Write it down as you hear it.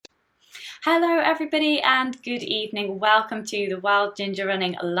Hello, everybody, and good evening. Welcome to the Wild Ginger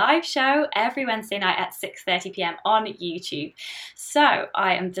Running live show every Wednesday night at 6:30 p.m. on YouTube. So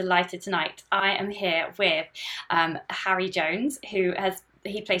I am delighted tonight. I am here with Harry Jones,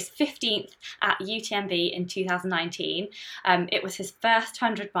 he placed 15th at UTMB in 2019. It was his first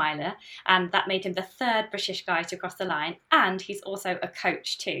 100-miler, and that made him the third British guy to cross the line. And he's also a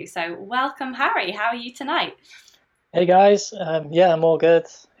coach too. So welcome, Harry. How are you tonight? Hey guys, I'm all good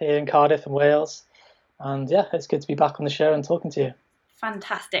here in Cardiff and Wales, and yeah, it's good to be back on the show and talking to you.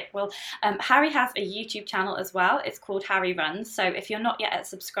 Fantastic. Well, Harry has a YouTube channel as well. It's called Harry Runs. So if you're not yet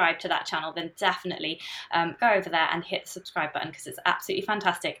subscribed to that channel, then definitely go over there and hit the subscribe button because it's absolutely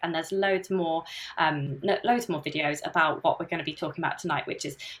fantastic. And there's loads more videos about what we're going to be talking about tonight, which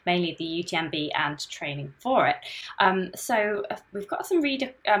is mainly the UTMB and training for it. So we've got some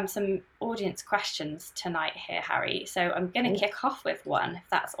audience questions tonight here, Harry. So I'm going to kick off with one, if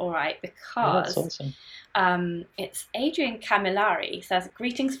that's all right, because that's awesome. It's Adrian Camillari says,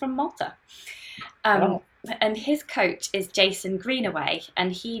 greetings from Malta. Wow. And his coach is Jason Greenaway,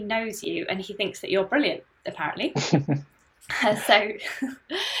 and he knows you and he thinks that you're brilliant, apparently. That's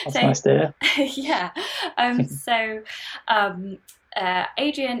nice to Yeah. hear.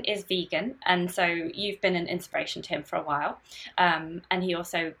 Adrian is vegan, and so you've been an inspiration to him for a while, and he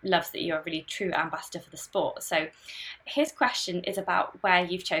also loves that you're a really true ambassador for the sport. So his question is about where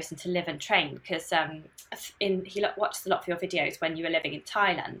you've chosen to live and train, because he watched a lot of your videos when you were living in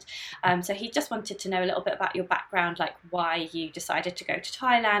Thailand. So he just wanted to know a little bit about your background, like why you decided to go to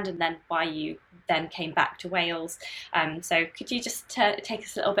Thailand and then why you then came back to Wales. So could you just take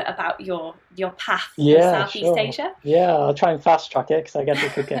us a little bit about your path in Southeast Asia? Yeah, I'll try and fast track it because I guess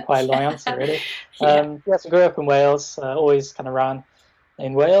it could get quite a long answer, really. So I grew up in Wales, always kind of ran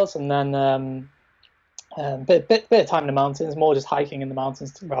in Wales, and then bit of time in the mountains, more just hiking in the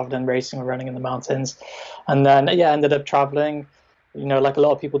mountains rather than racing or running in the mountains. And then ended up traveling, like a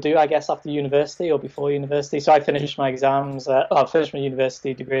lot of people do, I guess, after university or before university. So I finished my exams, finished my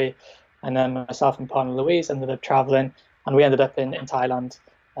university degree, and then myself and partner Louise ended up traveling, and we ended up in Thailand.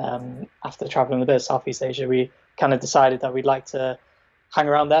 After traveling a bit of Southeast Asia, we kind of decided that we'd like to hang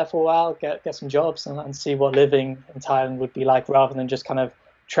around there for a while, get some jobs, and see what living in Thailand would be like, rather than just kind of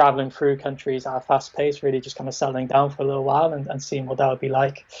traveling through countries at a fast pace, really just kind of settling down for a little while and seeing what that would be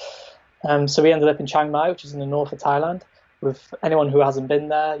like. So we ended up in Chiang Mai, which is in the north of Thailand. With anyone who hasn't been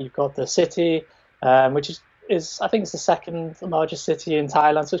there, you've got the city, which is I think it's the second largest city in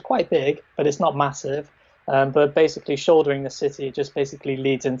Thailand, so it's quite big, but it's not massive. But basically shouldering the city, it just basically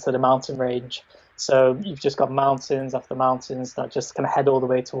leads into the mountain range. So you've just got mountains after mountains that just kind of head all the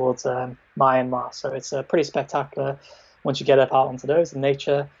way towards Myanmar. So it's pretty spectacular once you get up out onto those in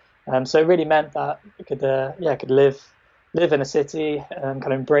nature. So it really meant that I could live in a city, kind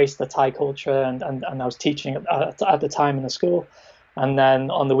of embrace the Thai culture, and I was teaching at the time in the school. And then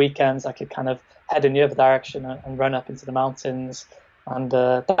on the weekends, I could kind of head in the other direction and run up into the mountains. And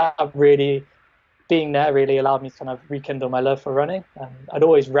that really, being there really allowed me to kind of rekindle my love for running. I'd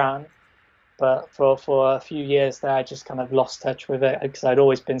always ran, but for a few years there, I just kind of lost touch with it because I'd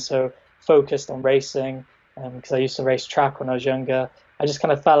always been so focused on racing. Because I used to race track when I was younger, I just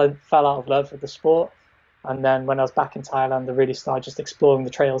kind of fell out of love with the sport. And then when I was back in Thailand, I really started just exploring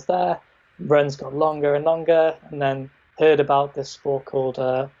the trails there. Runs got longer and longer, and then heard about this sport called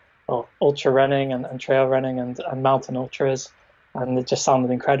ultra running and trail running and mountain ultras, and it just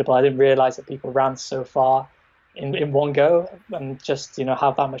sounded incredible. I didn't realize that people ran so far in one go, and just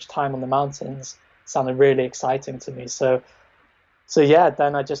have that much time on the mountains sounded really exciting to me. So yeah,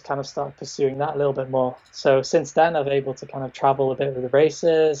 then I just kind of started pursuing that a little bit more. So since then, I've been able to kind of travel a bit with the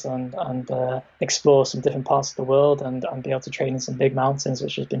races and explore some different parts of the world and be able to train in some big mountains,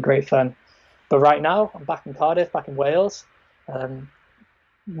 which has been great fun. But right now, I'm back in Cardiff, back in Wales.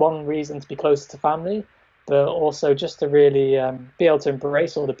 One reason to be closer to family, but also just to really be able to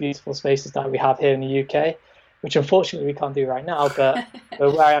embrace all the beautiful spaces that we have here in the UK, which unfortunately we can't do right now. But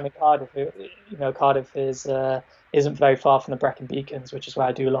where I am in Cardiff, Cardiff isn't very far from the Brecon Beacons, which is where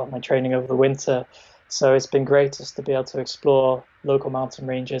I do a lot of my training over the winter. So it's been great just to be able to explore local mountain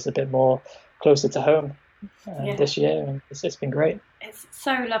ranges a bit more closer to home this year, and it's been great. It's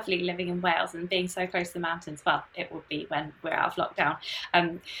so lovely living in Wales and being so close to the mountains. Well, it will be when we're out of lockdown.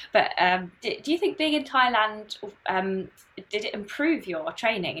 Do you think being in Thailand, did it improve your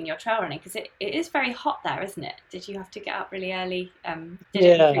training and your trail running? Because it is very hot there, isn't it? Did you have to get up really early? Did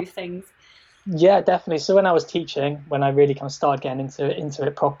it improve things? Yeah, definitely. So when I was teaching, when I really kind of started getting into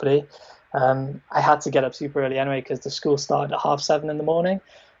it properly, I had to get up super early anyway because the school started at 7:30 in the morning.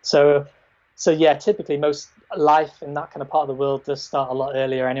 So So yeah, typically most life in that kind of part of the world does start a lot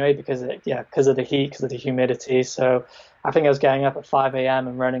earlier anyway, because of the heat, because of the humidity. So I think I was getting up at 5 a.m.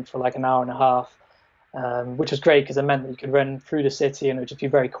 and running for like an hour and a half, which was great because it meant that you could run through the city and it would just be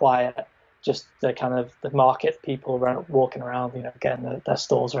very quiet. Just the kind of the market people walking around, getting their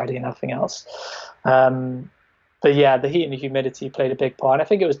stalls ready and everything else. But yeah, the heat and the humidity played a big part. And I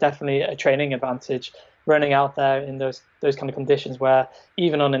think it was definitely a training advantage running out there in those kind of conditions where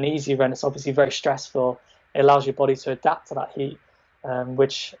even on an easy run, it's obviously very stressful. It allows your body to adapt to that heat,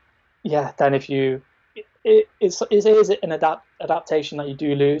 which, yeah, then if you, it is an adaptation that you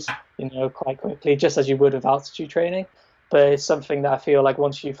do lose, quite quickly, just as you would with altitude training. But it's something that I feel like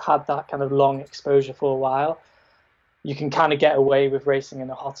once you've had that kind of long exposure for a while, you can kind of get away with racing in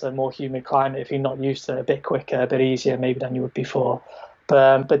a hotter, more humid climate if you're not used to it, a bit quicker, a bit easier maybe than you would before.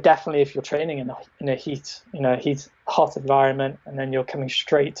 But definitely if you're training in a hot environment, and then you're coming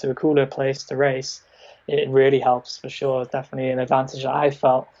straight to a cooler place to race, it really helps for sure. Definitely an advantage that I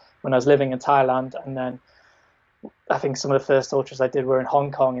felt when I was living in Thailand. And then I think some of the first ultras I did were in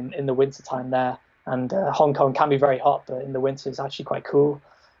Hong Kong in the winter time there. And Hong Kong can be very hot, but in the winter it's actually quite cool.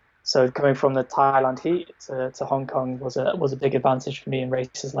 So coming from the Thailand heat to Hong Kong was a big advantage for me in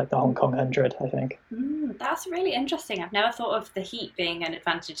races like the Hong Kong 100, I think. That's really interesting. I've never thought of the heat being an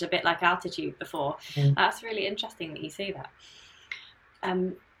advantage, a bit like altitude before. That's really interesting that you say that.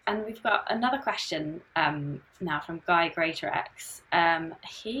 And we've got another question now from Guy Greater-X.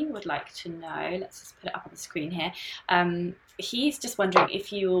 He would like to know, let's just put it up on the screen here. He's just wondering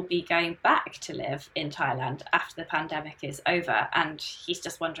if you will be going back to live in Thailand after the pandemic is over. And he's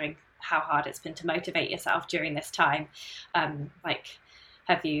just wondering how hard it's been to motivate yourself during this time.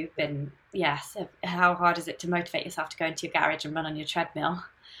 Have you been, how hard is it to motivate yourself to go into your garage and run on your treadmill?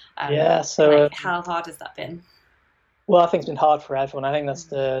 How hard has that been? Well, I think it's been hard for everyone. I think that's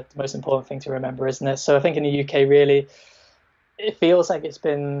the most important thing to remember, isn't it? So I think in the UK, really, it feels like it's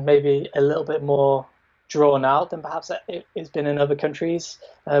been maybe a little bit more drawn out than perhaps it's been in other countries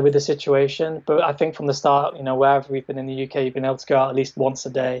with the situation. But I think from the start, wherever we've been in the UK, you've been able to go out at least once a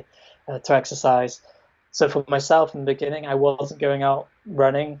day to exercise. So for myself in the beginning, I wasn't going out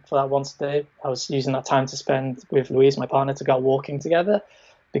running for that once a day. I was using that time to spend with Louise, my partner, to go out walking together,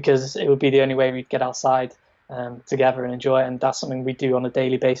 because it would be the only way we'd get outside together and enjoy it. And that's something we do on a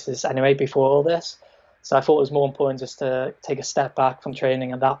daily basis anyway before all this. So I thought it was more important just to take a step back from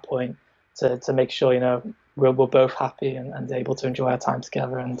training at that point to make sure, we're both happy and able to enjoy our time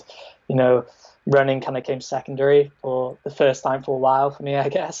together. And, running kind of came secondary for the first time for a while for me, I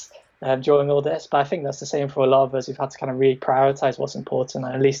guess, during all this. But I think that's the same for a lot of us who've had to kind of reprioritize what's important.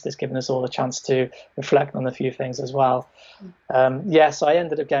 And at least it's given us all a chance to reflect on a few things as well. So I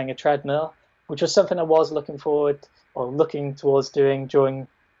ended up getting a treadmill, which was something I was looking towards doing during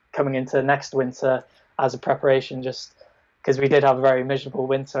coming into next winter as a preparation, just because we did have a very miserable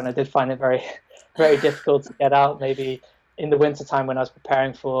winter, and I did find it very, very difficult to get out maybe in the winter time when I was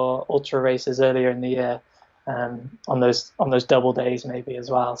preparing for ultra races earlier in the year, on those double days maybe as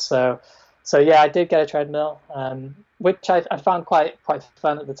well. So yeah, I did get a treadmill, which I found quite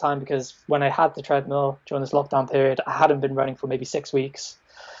fun at the time, because when I had the treadmill during this lockdown period, I hadn't been running for maybe 6 weeks.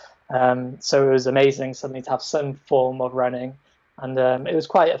 So it was amazing suddenly to have some form of running. And it was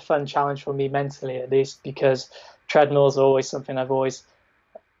quite a fun challenge for me mentally, at least, because treadmills are always something I've always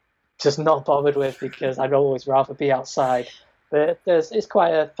just not bothered with, because I'd always rather be outside. But it's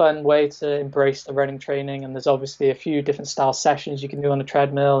quite a fun way to embrace the running training. And there's obviously a few different style sessions you can do on a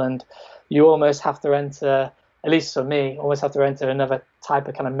treadmill. And you almost have to enter, at least for me, another type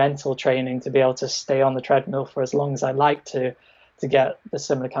of kind of mental training to be able to stay on the treadmill for as long as I like to get the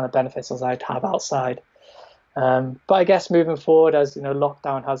similar kind of benefits as I'd have outside. But I guess moving forward, as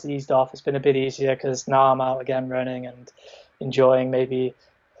lockdown has eased off, it's been a bit easier, because now I'm out again running and enjoying maybe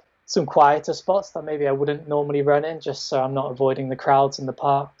some quieter spots that maybe I wouldn't normally run in, just so I'm not avoiding the crowds in the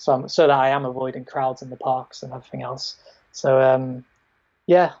park. So that I am avoiding crowds in the parks and everything else. So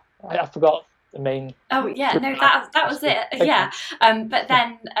I forgot the main. Oh yeah, no, that was it. Yeah, but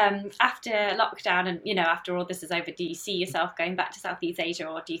then after lockdown and after all this is over, do you see yourself going back to Southeast Asia,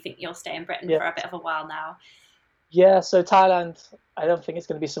 or do you think you'll stay in Britain for a bit of a while now? Yeah, so Thailand, I don't think it's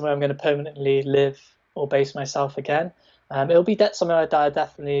going to be somewhere I'm going to permanently live or base myself again. It'll be somewhere that I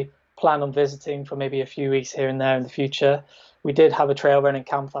definitely plan on visiting for maybe a few weeks here and there in the future. We did have a trail running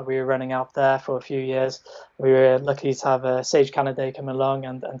camp that we were running out there for a few years. We were lucky to have Sage Canada come along,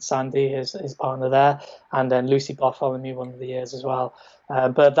 and Sandy, his partner there, and then Lucy Bartholomew one of the years as well.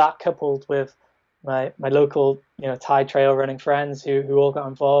 But that coupled with my local Thai trail running friends who all got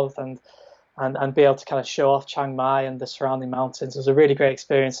involved, and and be able to kind of show off Chiang Mai and the surrounding mountains. It was a really great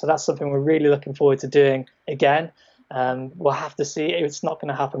experience. So that's something we're really looking forward to doing again. We'll have to see. It's not going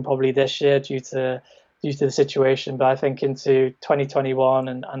to happen probably this year due to the situation, but I think into 2021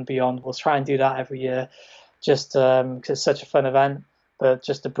 and beyond, we'll try and do that every year, just because it's such a fun event. But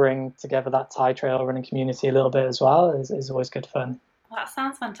just to bring together that Thai trail running community a little bit as well is always good fun. Well, that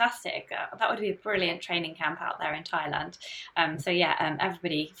sounds fantastic. That would be a brilliant training camp out there in Thailand.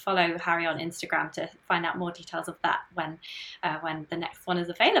 Everybody follow Harry on Instagram to find out more details of that when the next one is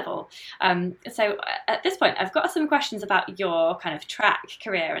available. At this point, I've got some questions about your kind of track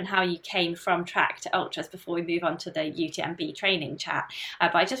career and how you came from track to ultras before we move on to the UTMB training chat.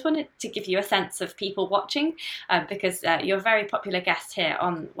 But I just wanted to give you a sense of people watching because you're a very popular guest here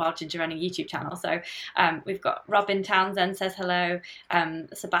on Wild Ginger Running YouTube channel. So we've got Robin Townsend says hello.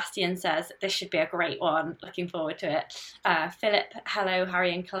 Sebastian says this should be a great one, looking forward to it. Philip, hello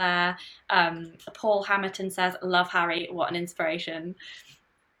Harry and Claire. Paul Hamilton says love Harry, what an inspiration.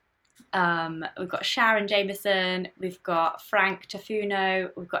 We've got Sharon Jameson, we've got Frank Tafuno,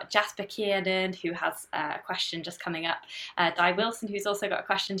 we've got Jasper Kiernan, who has a question just coming up, Di Wilson, who's also got a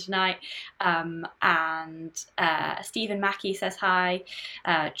question tonight, and Stephen Mackey says hi,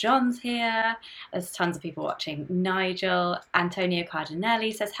 John's here, there's tons of people watching, Nigel, Antonio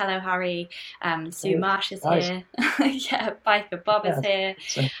Cardinelli says hello Harry, Sue Marsh is here, yeah, Biker Bob is here.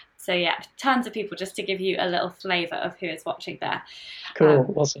 So yeah, tons of people just to give you a little flavour of who is watching there.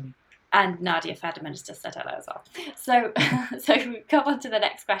 Cool, awesome. And Nadia Federman has just said hello as well. So we come on to the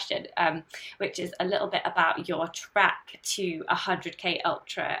next question, which is a little bit about your track to 100k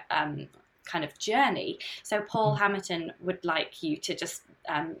ultra kind of journey. So Paul Hamilton would like you to just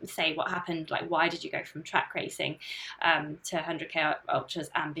say what happened, like why did you go from track racing to 100k ultras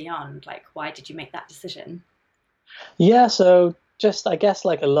and beyond? Like why did you make that decision? Yeah, so just I guess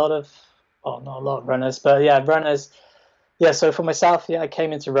like a lot of, not a lot of runners, but yeah, runners. Yeah, so for myself, I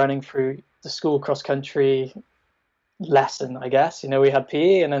came into running through the school cross country lesson, I guess. We had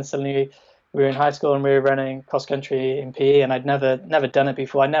PE, and then suddenly we were in high school and we were running cross country in PE, and I'd never done it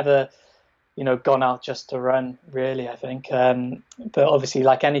before. I'd never, gone out just to run, really, I think. But obviously,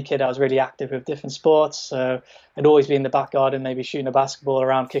 like any kid, I was really active with different sports. So I'd always be in the back garden, maybe shooting a basketball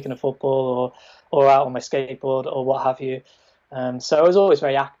around, kicking a football, or out on my skateboard or what have you. So I was always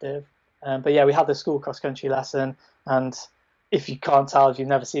very active. But yeah, we had the school cross country lesson, and if you can't tell, if you've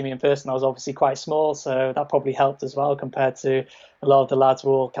never seen me in person, I was obviously quite small, so that probably helped as well compared to a lot of the lads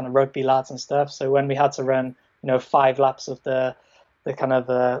were all kind of rugby lads and stuff. So when we had to run, 5 laps of the kind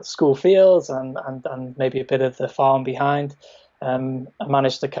of school fields and maybe a bit of the farm behind, I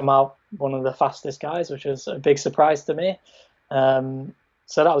managed to come out one of the fastest guys, which was a big surprise to me.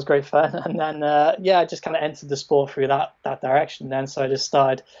 So that was great fun. And then, I just kind of entered the sport through that direction then. So I just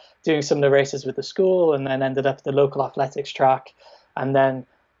started doing some of the races with the school and then ended up at the local athletics track. And then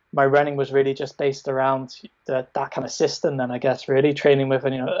my running was really just based around that kind of system then, I guess, really training with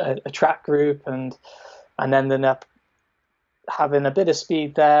a track group and ended up having a bit of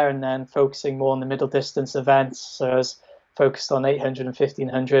speed there and then focusing more on the middle distance events. So I was focused on 800 and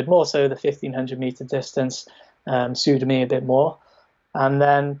 1500, more so the 1500 meter distance suited me a bit more. And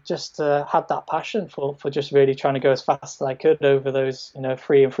then just had that passion for just really trying to go as fast as I could over those 3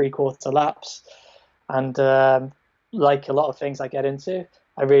 3/4 laps. And like a lot of things I get into,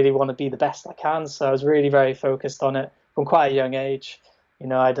 I really want to be the best I can. So I was really very focused on it from quite a young age.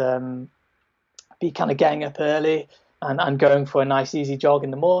 I'd be kind of getting up early and going for a nice easy jog in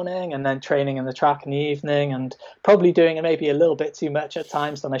the morning and then training in the track in the evening and probably doing it maybe a little bit too much at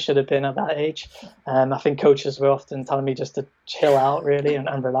times than I should have been at that age. I think coaches were often telling me just to chill out really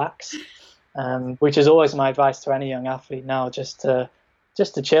and relax, which is always my advice to any young athlete now, just to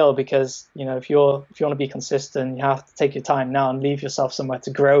chill, because if you want to be consistent, you have to take your time now and leave yourself somewhere to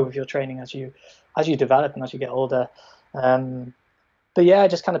grow with your training as you develop and as you get older. But yeah, I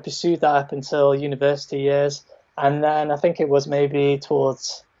just kind of pursued that up until university years. And then I think it was maybe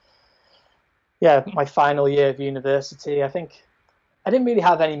towards, my final year of university. I think I didn't really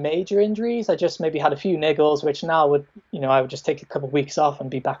have any major injuries. I just maybe had a few niggles, which now would, I would just take a couple of weeks off and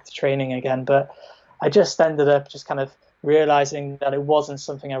be back to training again. But I just ended up just kind of realizing that it wasn't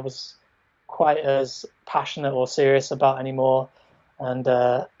something I was quite as passionate or serious about anymore. And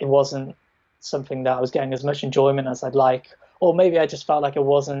it wasn't something that I was getting as much enjoyment as I'd like. Or maybe I just felt like it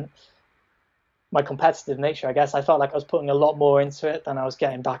wasn't my competitive nature, I guess. I felt like I was putting a lot more into it than I was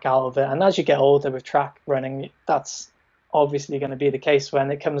getting back out of it. And as you get older with track running, that's obviously going to be the case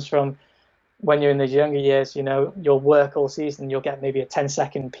when it comes from when you're in those younger years. You'll work all season, you'll get maybe a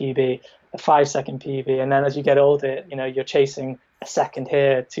 10-second PB, a 5-second PB. And then as you get older, you're chasing a second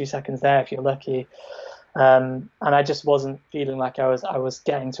here, 2 seconds there if you're lucky. And I just wasn't feeling like I was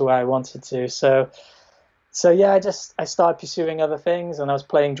getting to where I wanted to. So yeah, I started pursuing other things, and I was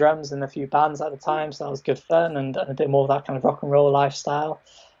playing drums in a few bands at the time, so that was good fun, and a bit more of that kind of rock and roll lifestyle.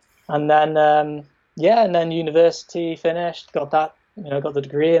 And then and then university finished, got that, got the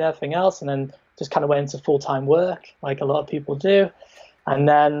degree and everything else, and then just kind of went into full-time work like a lot of people do. And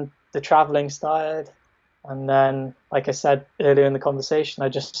then the traveling started, and then, like I said earlier in the conversation, I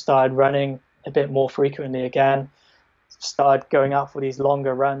just started running a bit more frequently again. Started going out for these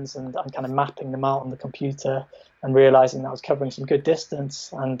longer runs and kind of mapping them out on the computer, and realizing that I was covering some good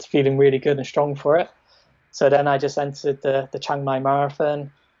distance and feeling really good and strong for it. So then I just entered the Chiang Mai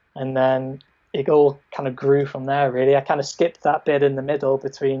Marathon, and then it all kind of grew from there, really. I kind of skipped that bit in the middle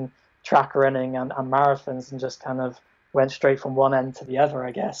between track running and marathons, and just kind of went straight from one end to the other,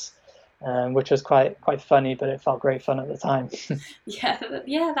 I guess. Which was quite funny, but it felt great fun at the time. Yeah,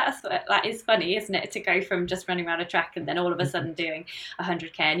 that is funny, isn't it? To go from just running around a track and then all of a sudden doing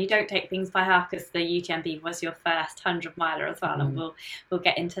 100k, and you don't take things by heart, because the UTMB was your first 100-miler as well, and we'll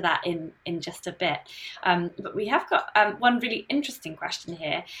get into that in just a bit. But we have got one really interesting question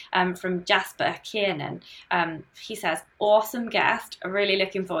here from Jasper Kiernan. He says, "Awesome guest, really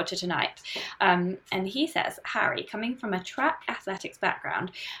looking forward to tonight." And he says, "Harry, coming from a track athletics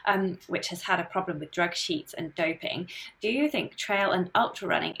background, which has had a problem with drug sheets and doping, do you think trail and ultra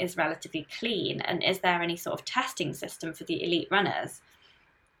running is relatively clean, and is there any sort of testing system for the elite runners?"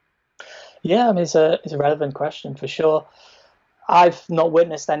 Yeah, I mean, it's a relevant question for sure. I've not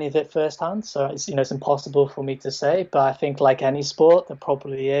witnessed any of it firsthand, so it's impossible for me to say. But I think, like any sport, there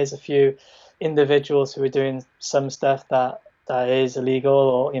probably is a few individuals who are doing some stuff that is illegal,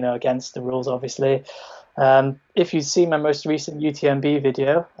 or against the rules, obviously. If you see my most recent UTMB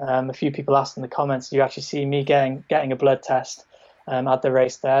video, a few people asked in the comments, you actually see me getting a blood test at the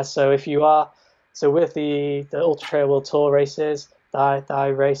race there. So if you are, with the Ultra Trail World Tour races, that I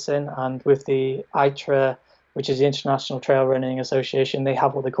race in, and with the ITRA, which is the International Trail Running Association, they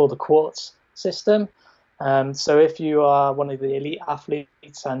have what they call the quartz system. So if you are one of the elite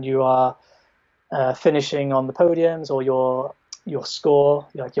athletes and you are finishing on the podiums, or your score,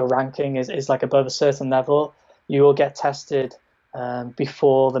 like your ranking is like above a certain level, you will get tested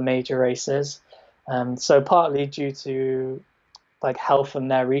before the major races. So partly due to like health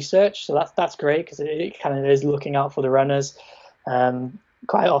and their research, so that's great, because it kind of is looking out for the runners.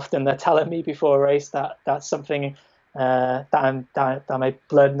 Quite often they're telling me before a race that that's something that my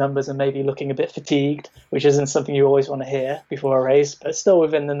blood numbers are maybe looking a bit fatigued, which isn't something you always want to hear before a race, but still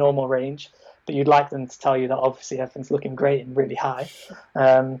within the normal range. But you'd like them to tell you that obviously everything's looking great and really high.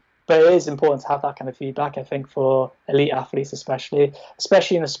 But it is important to have that kind of feedback, I think, for elite athletes, especially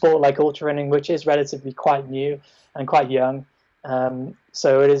in a sport like ultra running, which is relatively quite new and quite young.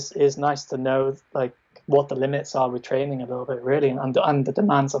 So it is nice to know like what the limits are with training a little bit, really, and the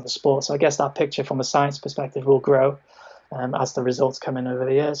demands on the sport. So I guess that picture from a science perspective will grow as the results come in over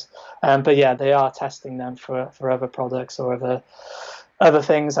the years. But yeah, they are testing them for other products or other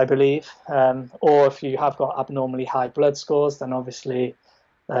things, I believe. Or if you have got abnormally high blood scores, then obviously,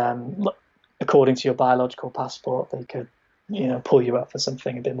 according to your biological passport, they could, pull you up for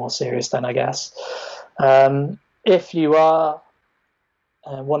something a bit more serious then, I guess. If you are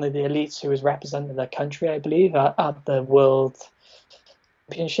one of the elites who is representing their country, I believe, at the World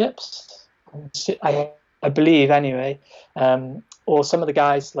Championships, I believe anyway, or some of the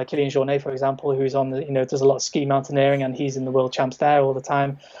guys like Kylian Jornet, for example, who's on the, does a lot of ski mountaineering, and he's in the world champs there all the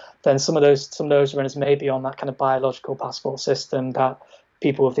time. Then some of those runners may be on that kind of biological passport system that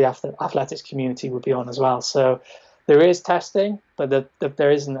people of the athletics community would be on as well. So there is testing, but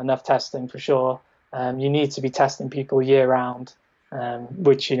there isn't enough testing for sure. You need to be testing people year round,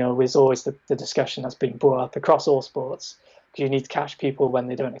 which is always the discussion that's being brought up across all sports. You need to catch people when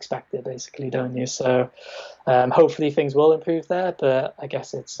they don't expect it, basically, don't you? So hopefully things will improve there, but I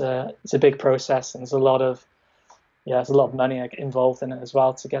guess it's a big process, and there's a lot of money involved in it as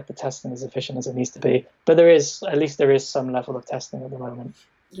well to get the testing as efficient as it needs to be. But there is some level of testing at the moment.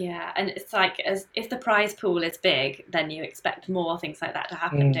 Yeah, and it's like, as if the prize pool is big, then you expect more things like that to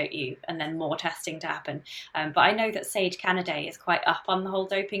happen, don't you? And then more testing to happen. But I know that Sage Canaday is quite up on the whole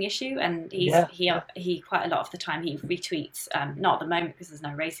doping issue, and he quite a lot of the time he retweets, not at the moment because there's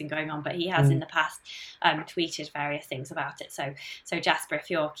no racing going on, but he has in the past tweeted various things about it. So Jasper, if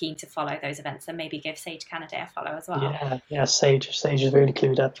you're keen to follow those events, then maybe give Sage Canaday a follow as well. Yeah, Sage is really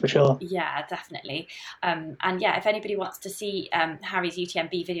clued up for sure. Yeah, definitely. And yeah, if anybody wants to see Harry's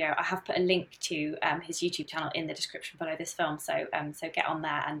UTMB UTMB video. I have put a link to his YouTube channel in the description below this film, so get on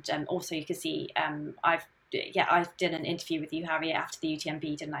there, and also you can see I did an interview with you, Harry, after the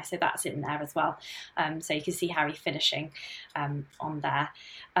UTMB, didn't I? So that's in there as well. So you can see Harry finishing on there.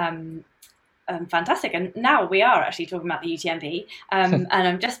 Fantastic. And now we are actually talking about the UTMB. And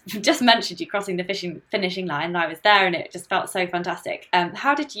I'm just mentioned you crossing the finishing line, and I was there, and it just felt so fantastic.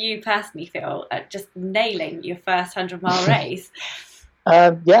 How did you personally feel at just nailing your first 100-mile race?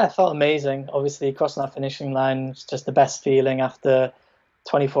 Yeah, it felt amazing. Obviously, crossing that finishing line was just the best feeling after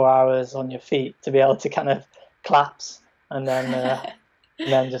 24 hours on your feet, to be able to kind of collapse and then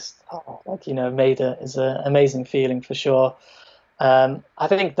just made it is an amazing feeling for sure. I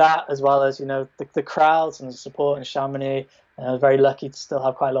think that, as well as the crowds and the support in Chamonix, I was very lucky to still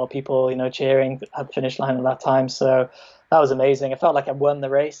have quite a lot of people cheering at the finish line at that time, so that was amazing. I felt like I won the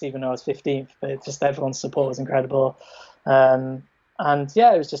race even though I was 15th, but just everyone's support was incredible. And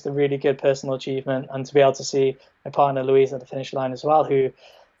yeah, it was just a really good personal achievement, and to be able to see my partner Louise at the finish line as well, who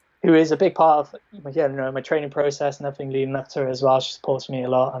is a big part of my training process and everything leading up to her as well. She supports me a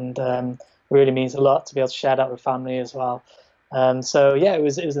lot, and it really means a lot to be able to share that with family as well. So yeah, it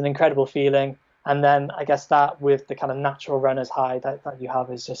was an incredible feeling, and then I guess that with the kind of natural runner's high that you have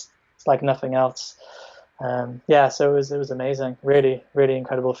is just, it's like nothing else. So it was amazing, really, really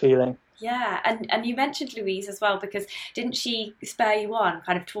incredible feeling. Yeah, and you mentioned Louise as well, because didn't she spur you on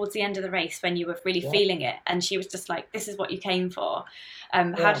kind of towards the end of the race when you were really feeling it, and she was just like, this is what you came for.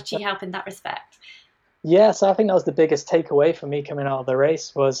 How did she help in that respect? Yeah, so I think that was the biggest takeaway for me coming out of the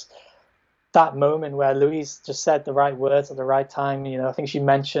race, was that moment where Louise just said the right words at the right time. I think she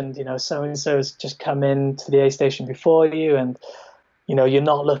mentioned, so-and-so's just come in to the aid station before you, and you're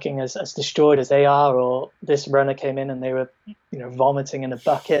not looking as destroyed as they are, or this runner came in and they were, vomiting in a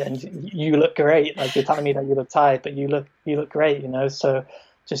bucket, and you look great. Like, you're telling me that you look tired, but you look great, so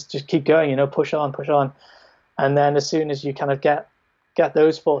just keep going, push on. And then as soon as you kind of get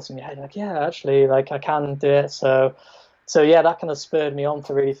those thoughts in your head, like, yeah, actually, like, I can do it. So yeah, that kind of spurred me on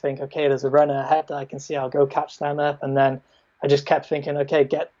to really think, okay, there's a runner ahead that I can see, I'll go catch them up. And then I just kept thinking, okay,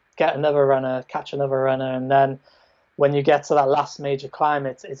 get another runner, catch another runner. And then when you get to that last major climb,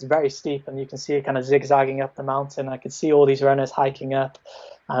 it's very steep, and you can see it kind of zigzagging up the mountain. I could see all these runners hiking up,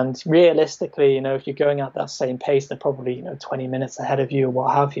 and realistically, if you're going at that same pace, they're probably 20 minutes ahead of you or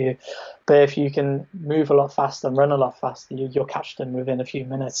what have you. But if you can move a lot faster and run a lot faster, you'll catch them within a few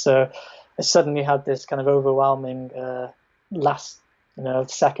minutes. So I suddenly had this kind of overwhelming last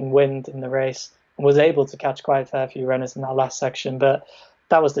second wind in the race, and was able to catch quite a fair few runners in that last section. But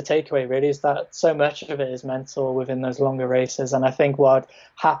that was the takeaway, really, is that so much of it is mental within those longer races. And I think what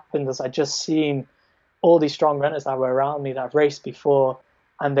happened is I just seen all these strong runners that were around me that I've raced before,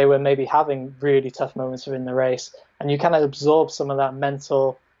 and they were maybe having really tough moments within the race. And you kind of absorb some of that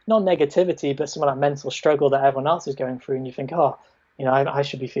mental, not negativity, but some of that mental struggle that everyone else is going through. And you think, I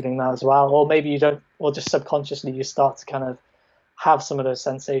should be feeling that as well. Or maybe you don't, or just subconsciously you start to kind of have some of those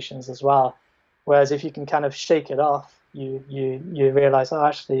sensations as well. Whereas if you can kind of shake it off, you realize,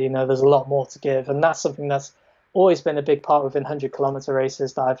 actually, there's a lot more to give. And that's something that's always been a big part within 100-kilometer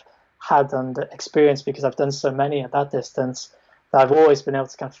races that I've had and experienced, because I've done so many at that distance, that I've always been able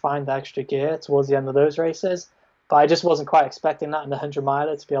to kind of find the extra gear towards the end of those races. But I just wasn't quite expecting that in the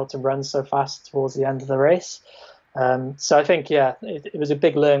 100-miler, to be able to run so fast towards the end of the race. So I think, it was a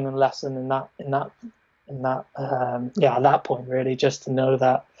big learning lesson at that point, really, just to know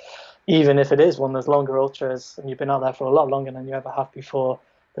that even if it is one of those longer ultras and you've been out there for a lot longer than you ever have before,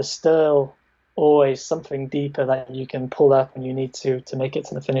 there's still always something deeper that you can pull up when you need to make it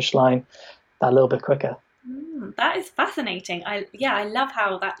to the finish line that little bit quicker. That is fascinating. I love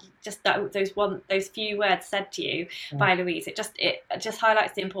how those few words said to you by Louise. It just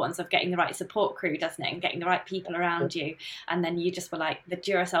highlights the importance of getting the right support crew, doesn't it, and getting the right people around you. And then you just were like the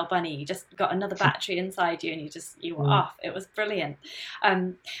Duracell bunny. You just got another battery inside you, and you were off. It was brilliant.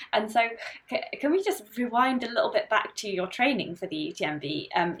 And so, can we just rewind a little bit back to your training for the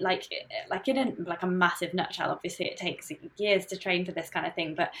UTMB? Like in a massive nutshell. Obviously, it takes years to train for this kind of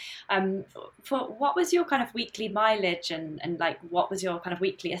thing. But for what was your kind of weekly mileage, and like what was your kind of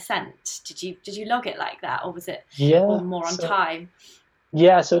weekly ascent? Did you log it like that, or was it all more on time?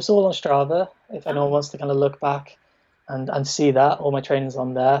 Yeah, so it's all on Strava if anyone wants to kind of look back and see that. All my training's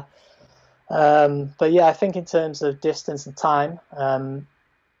on there. But yeah, I think in terms of distance and time,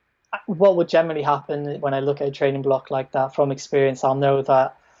 what would generally happen when I look at a training block like that, from experience, I'll know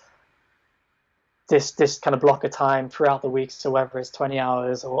that this kind of block of time throughout the week, so whether it's 20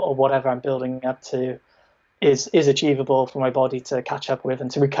 hours or whatever I'm building up to, is achievable for my body to catch up with and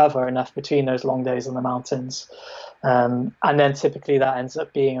to recover enough between those long days on the mountains. And then typically that ends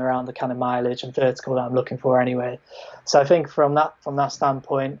up being around the kind of mileage and vertical that I'm looking for anyway. So I think from that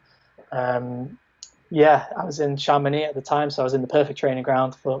standpoint, yeah, I was in Chamonix at the time, so I was in the perfect training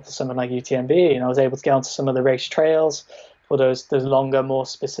ground for something like UTMB, and I was able to get onto some of the race trails for those longer, more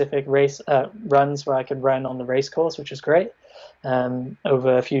specific race runs where I could run on the race course, which was great.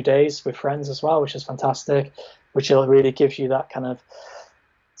 Over a few days with friends as well, which is fantastic, which will really give you that kind of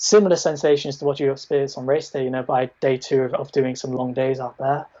similar sensations to what you experience on race day, by day two of doing some long days out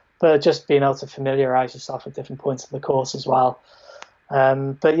there, but just being able to familiarize yourself with different points of the course as well.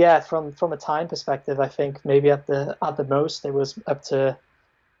 But yeah, from a time perspective, I think maybe at the most it was up to,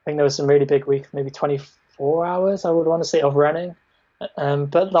 I think there was some really big weeks, maybe 24 hours, I would want to say, of running.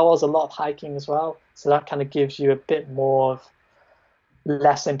 But there was a lot of hiking as well, so that kind of gives you a bit more of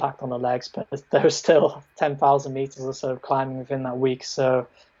less impact on the legs, but there was still 10,000 meters or so of climbing within that week. So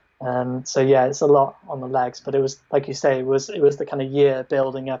yeah, it's a lot on the legs, but it was, like you say, it was the kind of year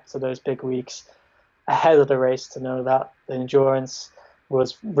building up to those big weeks ahead of the race to know that the endurance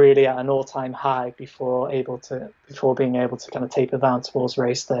was really at an all-time high before being able to kind of taper down towards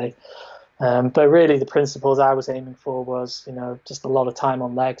race day. But really the principles I was aiming for was, just a lot of time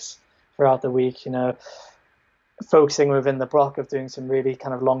on legs throughout the week, focusing within the block of doing some really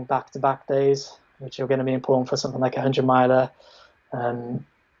kind of long back-to-back days, which are going to be important for something like a 100-miler,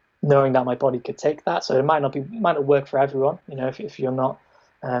 knowing that my body could take that. So it might not work for everyone. If you're not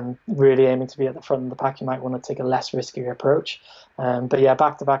really aiming to be at the front of the pack, you might want to take a less risky approach. But yeah,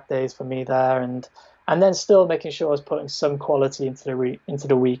 back-to-back days for me there, and then still making sure I was putting some quality into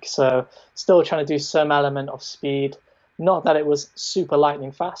the week. So still trying to do some element of speed. Not that it was super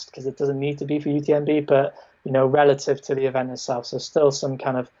lightning fast, because it doesn't need to be for UTMB, but relative to the event itself. So still some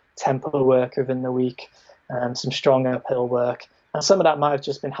kind of tempo work within the week, some strong uphill work. And some of that might have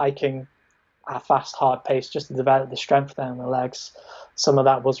just been hiking at a fast, hard pace just to develop the strength down the legs. Some of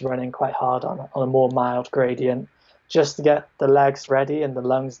that was running quite hard on a more mild gradient, just to get the legs ready and the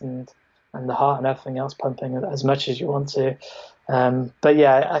lungs and the heart and everything else pumping as much as you want to. But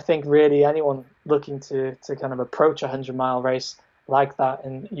yeah, I think really anyone looking to kind of approach a 100-mile race like that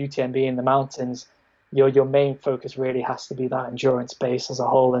in UTMB in the mountains, your main focus really has to be that endurance base as a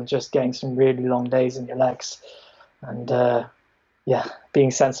whole, and just getting some really long days in your legs, and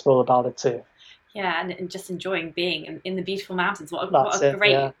being sensible about it too. Yeah, and just enjoying being in the beautiful mountains. What a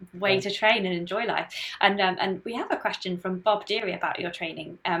great way to train and enjoy life. And we have a question from Bob Deary about your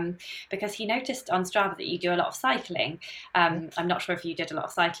training, because he noticed on Strava that you do a lot of cycling. I'm not sure if you did a lot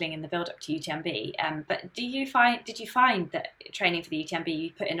of cycling in the build up to UTMB, but did you find that training for the UTMB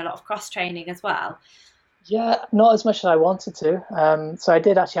you put in a lot of cross training as well? Yeah, not as much as I wanted to. So I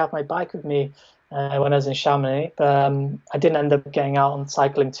did actually have my bike with me when I was in Chamonix, but I didn't end up getting out on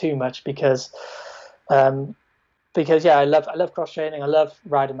cycling too much because yeah, I love cross training. I love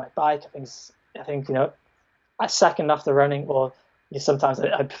riding my bike. I think I second after running, or sometimes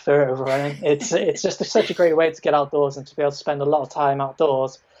I prefer it over running. It's just such a great way to get outdoors and to be able to spend a lot of time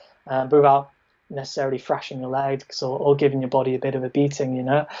outdoors, but without necessarily thrashing your legs or giving your body a bit of a beating.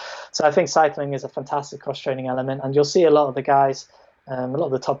 So I think cycling is a fantastic cross training element, and you'll see a lot of the guys, a lot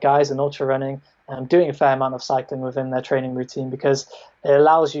of the top guys in ultra running, doing a fair amount of cycling within their training routine, because it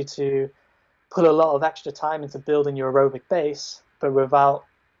allows you to put a lot of extra time into building your aerobic base, but without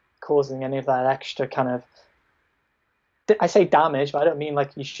causing any of that extra kind of, I say damage, but I don't mean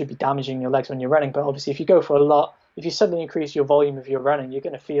like you should be damaging your legs when you're running. But obviously, if you go for a lot, if you suddenly increase your volume of your running, you're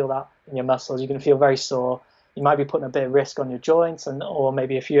going to feel that in your muscles. You're going to feel very sore. You might be putting a bit of risk on your joints or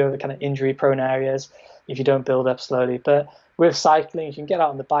maybe a few other kind of injury-prone areas if you don't build up slowly. But with cycling, you can get out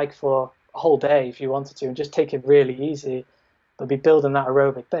on the bike for a whole day if you wanted to and just take it really easy, but be building that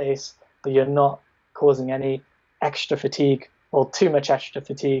aerobic base, but you're not causing any extra fatigue or too much extra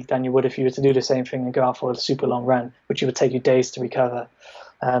fatigue than you would if you were to do the same thing and go out for a super long run, which would take you days to recover.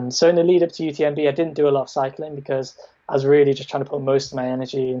 So in the lead up to UTMB, I didn't do a lot of cycling because I was really just trying to put most of my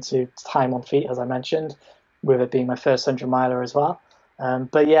energy into time on feet, as I mentioned, with it being my first 100-miler as well.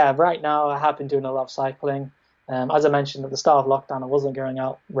 But yeah, right now I have been doing a lot of cycling. As I mentioned at the start of lockdown, I wasn't going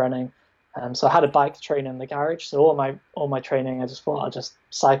out running. So I had a bike to train in the garage. So all my training, I just thought I'd just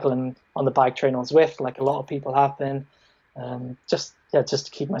cycle on the bike train on Zwift, like a lot of people have been, just to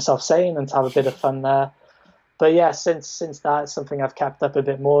keep myself sane and to have a bit of fun there. But yeah, since that, it's something I've kept up a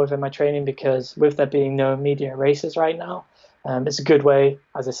bit more within my training, because with there being no immediate races right now, it's a good way,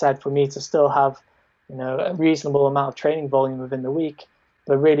 as I said, for me to still have a reasonable amount of training volume within the week,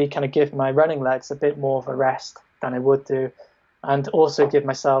 but really kind of give my running legs a bit more of a rest than I would do, and also give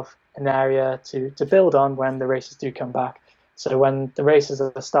myself an area to build on when the races do come back. So when the races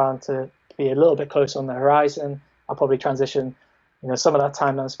are starting to be a little bit closer on the horizon, I'll probably transition, some of that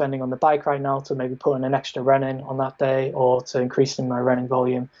time that I'm spending on the bike right now to maybe put in an extra run in on that day, or to increasing my running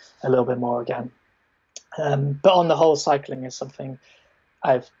volume a little bit more again. But on the whole, cycling is something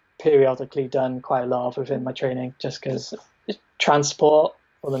I've periodically done quite a lot of within my training, just because transport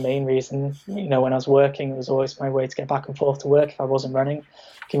for the main reason. When I was working, it was always my way to get back and forth to work if I wasn't running,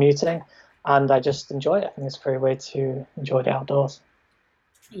 commuting, and I just enjoy it. I think it's a great way to enjoy the outdoors.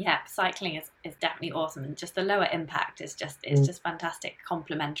 Yeah, cycling is definitely awesome, and just the lower impact is just fantastic,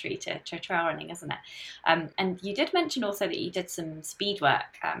 complementary to trail running, isn't it? And you did mention also that you did some speed work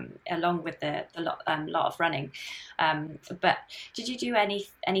along with the lot of running, but did you do any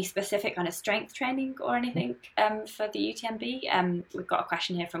specific kind of strength training or anything for the UTMB? We've got a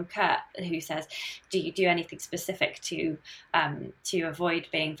question here from Kurt who says, do you do anything specific to avoid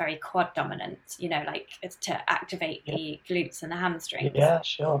being very quad dominant? Like to activate the glutes and the hamstrings. Yeah,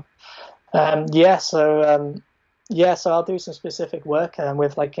 sure. So I'll do some specific work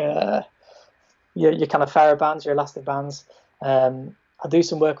with like your kind of TheraBands, your elastic bands. I'll do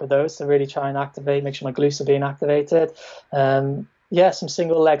some work with those to really try and make sure my glutes are being activated. Some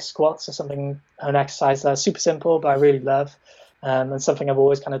single leg squats are an exercise that's super simple, but I really love, and something I've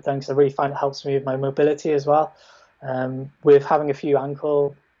always kind of done because I really find it helps me with my mobility as well. With having a few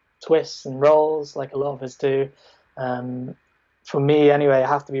ankle twists and rolls, like a lot of us do. For me anyway, I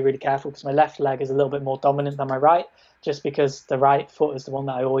have to be really careful because my left leg is a little bit more dominant than my right, just because the right foot is the one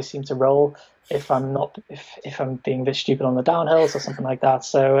that I always seem to roll if I'm being a bit stupid on the downhills or something like that.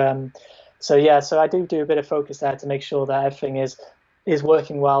 So I do a bit of focus there to make sure that everything is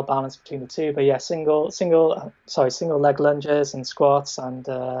working well, balanced between the two. But yeah, single leg lunges and squats and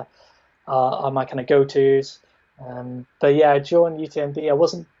are my kind of go-tos. But yeah, during UTMB, I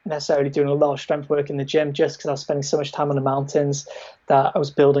wasn't necessarily doing a lot of strength work in the gym, just because I was spending so much time on the mountains that I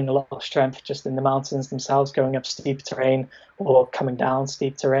was building a lot of strength just in the mountains themselves, going up steep terrain or coming down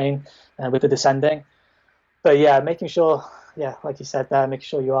steep terrain with the descending. But yeah, making sure, like you said there, making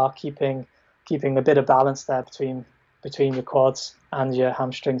sure you are keeping a bit of balance there between your quads and your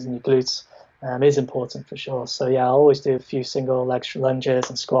hamstrings and your glutes. Is important for sure. So yeah, I'll always do a few single leg lunges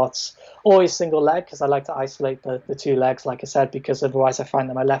and squats. Always single leg, because I like to isolate the two legs, like I said, because otherwise I find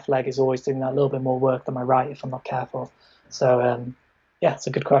that my left leg is always doing that little bit more work than my right if I'm not careful. So it's a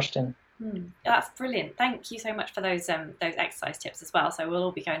good question. That's brilliant. Thank you so much for those exercise tips as well. So we'll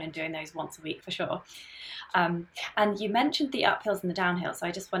all be going and doing those once a week for sure. And you mentioned the uphills and the downhills, so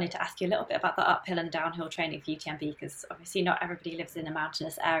I just wanted to ask you a little bit about the uphill and downhill training for UTMB, because obviously not everybody lives in a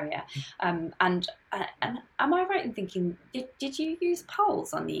mountainous area. And am I right in thinking did you use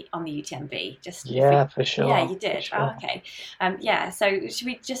poles on the UTMB? For sure. Yeah, you did. Sure. Oh, okay. So should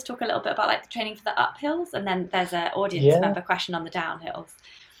we just talk a little bit about like the training for the uphills, and then there's an audience member question on the downhills.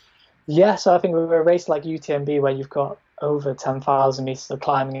 Yeah, so I think with a race like UTMB where you've got over 10,000 meters of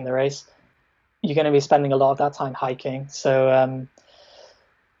climbing in the race, you're going to be spending a lot of that time hiking. So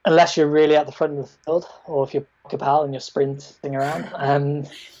unless you're really at the front of the field, or if you're Capel and you're sprinting around,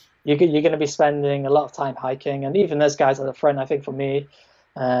 you're going to be spending a lot of time hiking. And even those guys at the front, I think for me,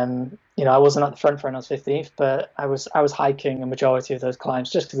 I wasn't at the front when I was 15th, but I was hiking a majority of those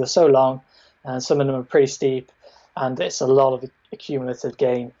climbs just because they're so long, and some of them are pretty steep, and it's a lot of accumulative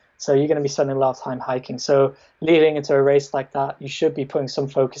gain. So you're going to be spending a lot of time hiking. So leading into a race like that, you should be putting some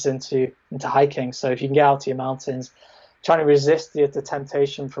focus into hiking. So if you can get out to your mountains, trying to resist the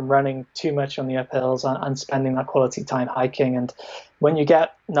temptation from running too much on the uphills and spending that quality time hiking. And when you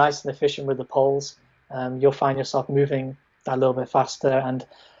get nice and efficient with the poles, you'll find yourself moving that little bit faster. And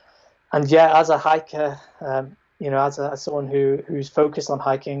as a hiker, as someone who's focused on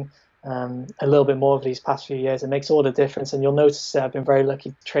hiking a little bit more of these past few years, it makes all the difference. And you'll notice that I've been very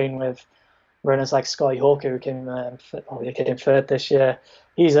lucky to train with runners like Scotty Hawker, who came third this year.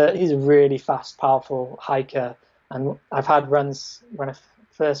 He's a really fast, powerful hiker. And I've had runs when I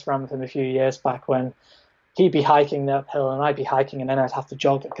first ran with him a few years back when he'd be hiking the uphill and I'd be hiking, and then I'd have to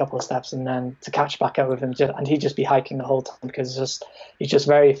jog a couple of steps and then to catch back up with him, and he'd just be hiking the whole time because he's just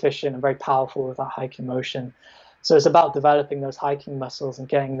very efficient and very powerful with that hiking motion. So it's about developing those hiking muscles and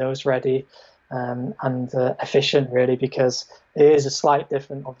getting those ready and efficient, really, because it is a slight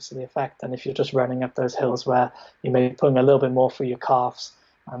different, obviously, effect than if you're just running up those hills where you may be putting a little bit more through your calves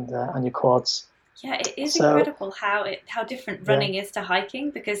and your quads. Yeah, it is incredible how different running is to hiking,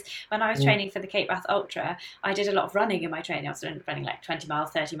 because when I was training for the Cape Wrath Ultra, I did a lot of running in my training. I was running like 20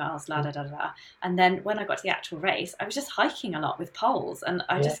 miles, 30 miles, and then when I got to the actual race, I was just hiking a lot with poles, and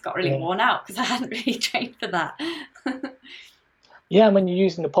I just got really worn out because I hadn't really trained for that. Yeah, and when you're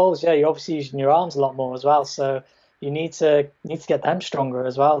using the poles, yeah, you're obviously using your arms a lot more as well. So you need to get them stronger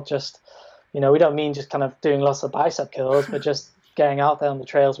as well. Just, we don't mean just kind of doing lots of bicep curls, but just getting out there on the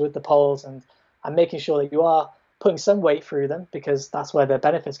trails with the poles and making sure that you are putting some weight through them, because that's where the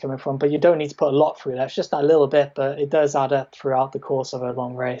benefits coming from. But you don't need to put a lot through that. It's just that little bit, but it does add up throughout the course of a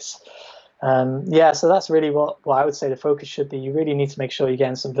long race. Yeah, so that's really what I would say the focus should be. You really need to make sure you're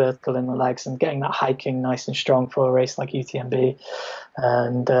getting some vertical in the legs and getting that hiking nice and strong for a race like UTMB.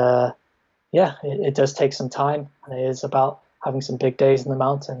 And yeah, it does take some time, and it is about having some big days in the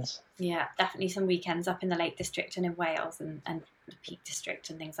mountains. Yeah, definitely some weekends up in the Lake District and in Wales and the Peak District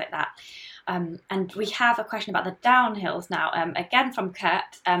and things like that. And we have a question about the downhills now, again from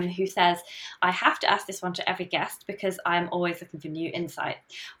Kurt, who says, I have to ask this one to every guest because I'm always looking for new insight.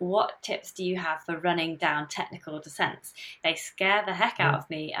 What tips do you have for running down technical descents? They scare the heck out of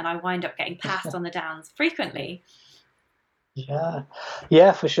me and I wind up getting passed on the downs frequently.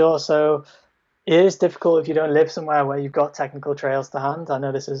 Yeah, for sure. So it is difficult if you don't live somewhere where you've got technical trails to hand. I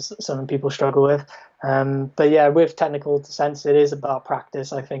know this is something people struggle with. But yeah, with technical descents, it is about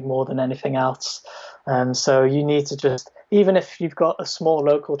practice, I think, more than anything else. So you need to just, even if you've got a small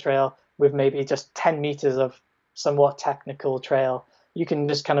local trail with maybe just 10 meters of somewhat technical trail, you can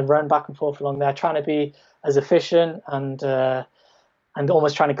just kind of run back and forth along there, trying to be as efficient and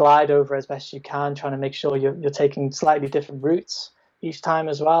almost trying to glide over as best you can, trying to make sure you're taking slightly different routes each time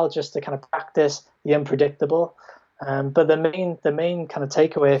as well, just to kind of practice the unpredictable. But the main kind of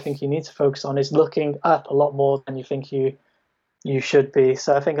takeaway I think you need to focus on is looking up a lot more than you think you should be.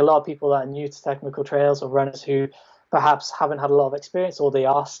 So I think a lot of people that are new to technical trails or runners who perhaps haven't had a lot of experience or they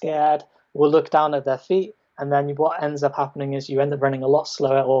are scared will look down at their feet, and then what ends up happening is you end up running a lot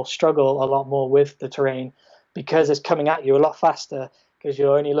slower or struggle a lot more with the terrain because it's coming at you a lot faster, because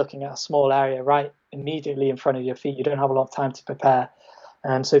you're only looking at a small area right immediately in front of your feet. You don't have a lot of time to prepare.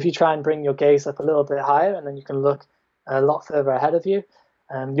 So if you try and bring your gaze up a little bit higher, and then you can look a lot further ahead of you,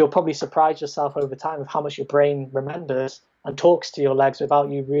 you'll probably surprise yourself over time with how much your brain remembers and talks to your legs without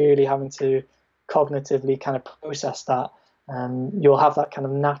you really having to cognitively kind of process that. You'll have that kind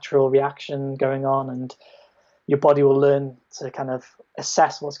of natural reaction going on, and your body will learn to kind of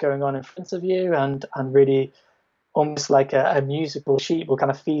assess what's going on in front of you, and really almost like a musical sheet will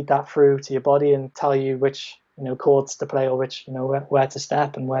kind of feed that through to your body and tell you which chords to play, or which where to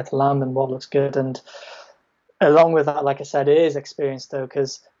step and where to land and what looks good. And along with that, like I said, it is experience though,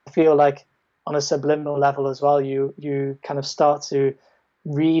 because I feel like on a subliminal level as well, you kind of start to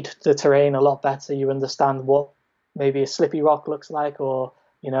read the terrain a lot better. You understand what maybe a slippy rock looks like, or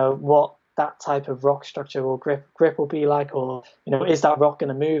what that type of rock structure or grip will be like, or is that rock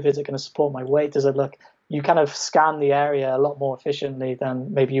going to move? Is it going to support my weight? Does it look? You kind of scan the area a lot more efficiently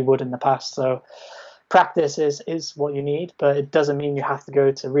than maybe you would in the past. So practice is what you need, but it doesn't mean you have to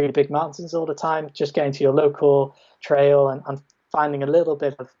go to really big mountains all the time. Just getting to your local trail and finding a little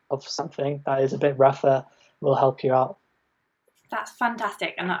bit of something that is a bit rougher will help you out. That's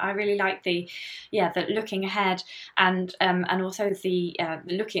fantastic, and I really like the looking ahead and also the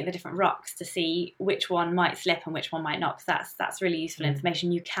looking at the different rocks to see which one might slip and which one might not. Because that's really useful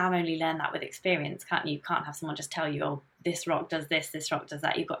information. You can only learn that with experience, can't you? You can't have someone just tell you, oh, this rock does this rock does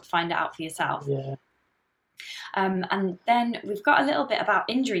that. You've got to find it out for yourself. Yeah. And then we've got a little bit about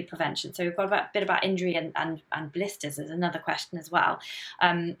injury prevention. So we've got a bit about injury and blisters as another question as well.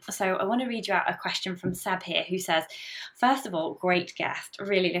 So I want to read you out a question from Seb here, who says, first of all, great guest.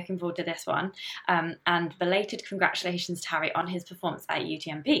 Really looking forward to this one. And belated congratulations to Harry on his performance at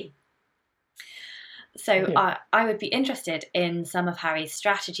UTMB. So I would be interested in some of Harry's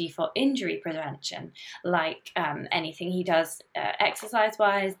strategy for injury prevention, like anything he does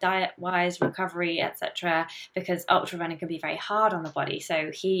exercise-wise, diet-wise, recovery, etc., because ultra running can be very hard on the body. So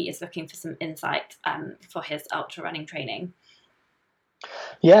he is looking for some insight for his ultra running training.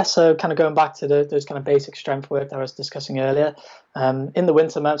 Yeah, so kind of going back to those kind of basic strength work that I was discussing earlier. In the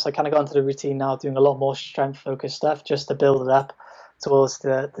winter months, I kind of got into the routine now, doing a lot more strength-focused stuff just to build it up towards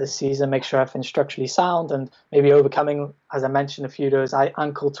the season, make sure everything's structurally sound, and maybe overcoming, as I mentioned, a few of those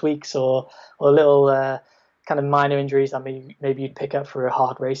ankle tweaks or little kind of minor injuries that maybe you'd pick up for a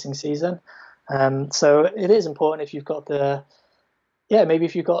hard racing season. So it is important if you've got maybe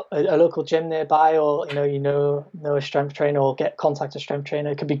if you've got a local gym nearby, or know a strength trainer, or contact a strength trainer.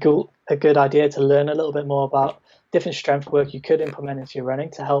 It could be a good idea to learn a little bit more about different strength work you could implement into your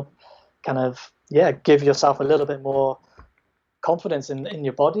running to help kind of give yourself a little bit more confidence in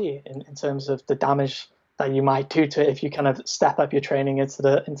your body in terms of the damage that you might do to it if you kind of step up your training into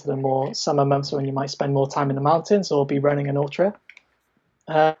the more summer months when you might spend more time in the mountains or be running an ultra.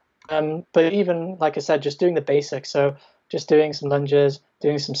 But even, like I said, just doing the basics. So just doing some lunges,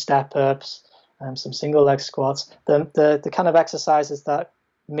 doing some step ups, some single leg squats. The kind of exercises that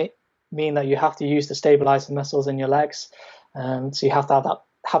mean that you have to use to stabilize the muscles in your legs. So you have to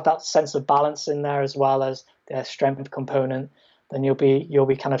have that sense of balance in there, as well as the strength component. Then you'll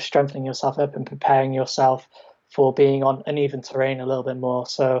be kind of strengthening yourself up and preparing yourself for being on uneven terrain a little bit more.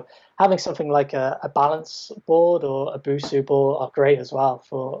 So having something like a balance board or a Busu board are great as well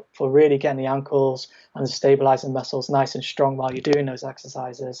for really getting the ankles and stabilizing muscles nice and strong while you're doing those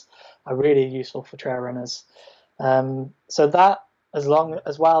exercises, are really useful for trail runners. So that, as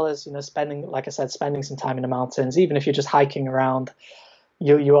well as, spending, like I said, spending some time in the mountains, even if you're just hiking around,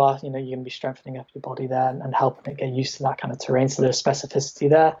 you are, you're going to be strengthening up your body there and helping it get used to that kind of terrain. So there's specificity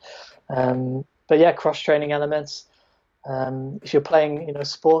there. But yeah, cross-training elements. If you're playing,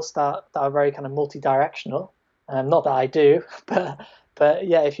 sports that are very kind of multi-directional, not that I do, but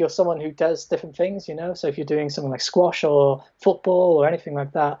yeah, if you're someone who does different things, so if you're doing something like squash or football or anything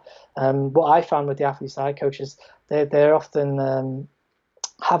like that, what I found with the athletes that I coach is they're often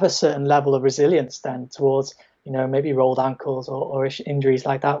have a certain level of resilience then towards, maybe rolled ankles or injuries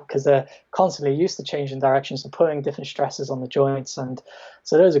like that, because they're constantly used to changing directions and putting different stresses on the joints. And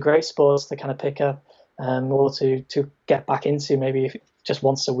so those are great sports to kind of pick up or to get back into, maybe just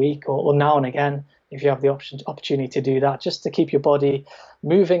once a week or now and again, if you have the opportunity to do that, just to keep your body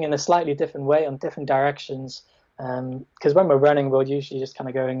moving in a slightly different way on different directions. Because when we're running, we're usually just kind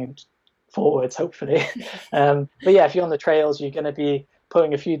of going forwards, hopefully. But yeah, if you're on the trails, you're going to be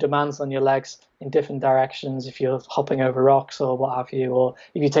putting a few demands on your legs in different directions if you're hopping over rocks or what have you, or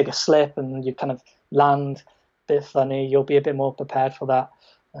if you take a slip and you kind of land a bit funny, you'll be a bit more prepared for that.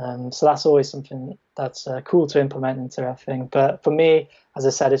 So that's always something that's cool to implement into everything. But for me, as I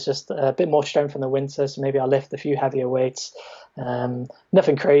said, it's just a bit more strength in the winter, so maybe I'll lift a few heavier weights,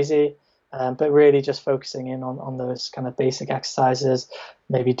 nothing crazy, but really just focusing in on those kind of basic exercises,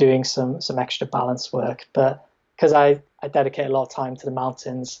 maybe doing some extra balance work. But because I dedicate a lot of time to the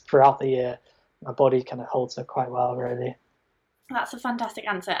mountains throughout the year, my body kind of holds up quite well, really. That's a fantastic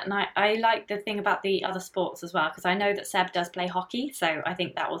answer, and I like the thing about the other sports as well, because I know that Seb does play hockey, so I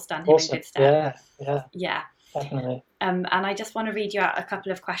think that will stand him Awesome. in good stead. Yeah, definitely. And I just want to read you out a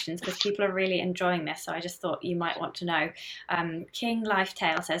couple of questions because people are really enjoying this, so I just thought you might want to know. King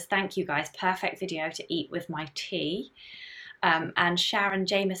Lifetail says, "Thank you guys, perfect video to eat with my tea." And Sharon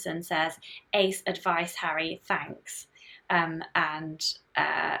Jameson says, "Ace advice, Harry, thanks."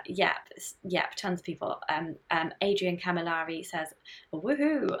 Yep, tons of people. Adrian Camillari says,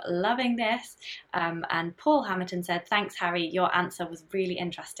 "Woohoo, loving this." And Paul Hamilton said, "Thanks, Harry, your answer was really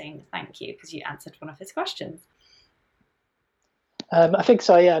interesting. Thank you," because you answered one of his questions. I think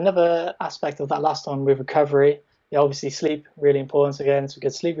so, yeah. Another aspect of that last one with recovery, yeah, obviously sleep, really important. Again, it's a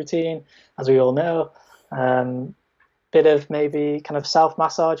good sleep routine, as we all know. Bit of maybe kind of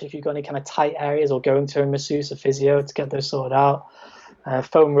self-massage if you've got any kind of tight areas, or going to a masseuse or physio to get those sorted out.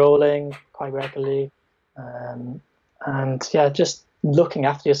 Foam rolling quite regularly. And yeah, just looking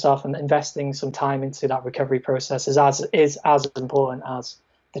after yourself and investing some time into that recovery process is as important as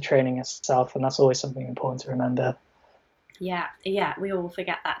the training itself. And that's always something important to remember. Yeah, we all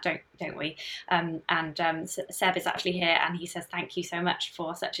forget that, don't we? Seb is actually here and he says, "Thank you so much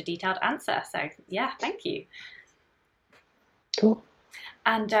for such a detailed answer." So yeah, thank you. Cool.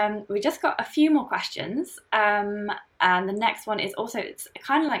 And we just got a few more questions. And the next one is also, it's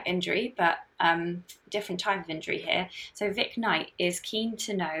kind of like injury, but different type of injury here. So Vic Knight is keen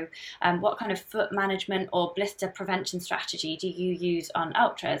to know what kind of foot management or blister prevention strategy do you use on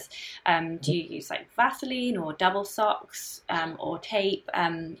ultras? Do you use like Vaseline or double socks or tape?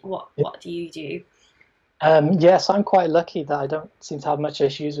 What do you do? Yes, I'm quite lucky that I don't seem to have much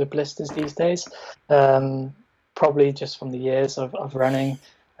issues with blisters these days. Probably just from the years of running.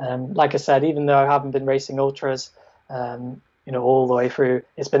 Like I said, even though I haven't been racing ultras, all the way through,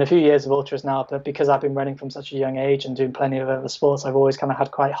 it's been a few years of ultras now, but because I've been running from such a young age and doing plenty of other sports, I've always kind of had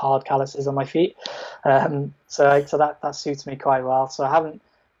quite hard calluses on my feet. So that suits me quite well. So I haven't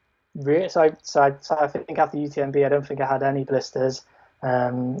really, so I think after UTMB, I don't think I had any blisters,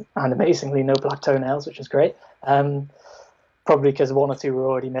 and amazingly no black toenails, which is great. Probably because one or two were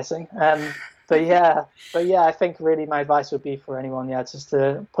already missing. But yeah, I think really my advice would be for anyone, just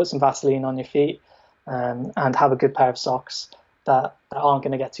to put some Vaseline on your feet, and have a good pair of socks that aren't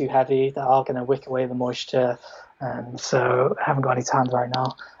going to get too heavy, that are going to wick away the moisture. So I haven't got any to hand right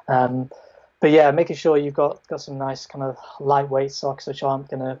now. But yeah, making sure you've got some nice kind of lightweight socks which aren't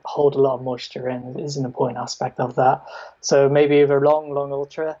going to hold a lot of moisture in is an important aspect of that. So maybe with a long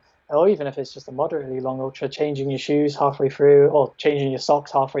ultra, or even if it's just a moderately long ultra, changing your shoes halfway through or changing your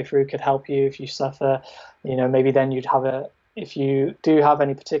socks halfway through could help you if you suffer. Maybe then you'd have if you do have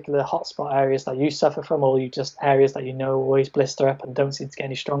any particular hotspot areas that you suffer from, or you just areas that always blister up and don't seem to get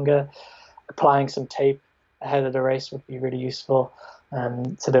any stronger, applying some tape ahead of the race would be really useful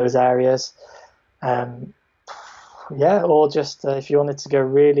to those areas. Or just if you wanted to go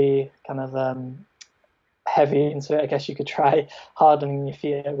really kind of heavy into it, I guess you could try hardening your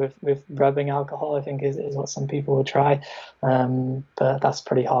feet with rubbing alcohol, I think is what some people would try. But that's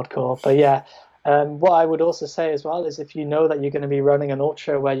pretty hardcore. But yeah, what I would also say as well is if you know that you're going to be running an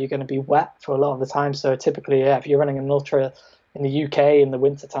ultra where you're going to be wet for a lot of the time. So typically, if you're running an ultra in the UK in the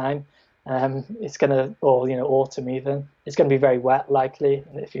winter time, it's going to, or autumn even, it's going to be very wet likely.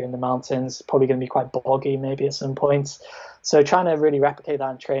 If you're in the mountains, probably going to be quite boggy maybe at some points. So trying to really replicate that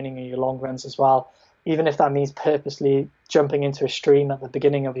in training in your long runs as well, even if that means purposely jumping into a stream at the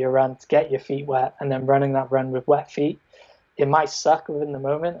beginning of your run to get your feet wet and then running that run with wet feet. It might suck within the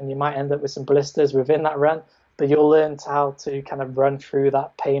moment and you might end up with some blisters within that run, but you'll learn how to kind of run through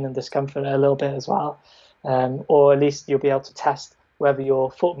that pain and discomfort a little bit as well. Or at least you'll be able to test whether your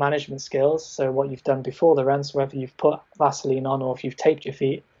foot management skills, so what you've done before the run, so whether you've put Vaseline on or if you've taped your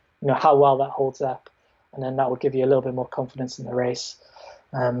feet, how well that holds up. And then that will give you a little bit more confidence in the race.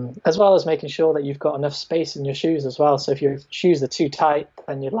 As well as making sure that you've got enough space in your shoes as well. So if your shoes are too tight,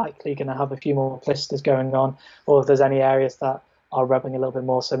 then you're likely going to have a few more blisters going on, or if there's any areas that are rubbing a little bit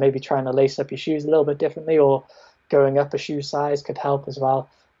more. So maybe trying to lace up your shoes a little bit differently, or going up a shoe size could help as well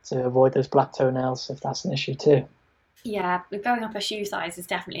to avoid those black toenails if that's an issue too. Yeah, going up a shoe size is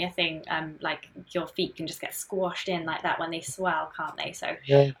definitely a thing. Like your feet can just get squashed in like that when they swell, can't they? So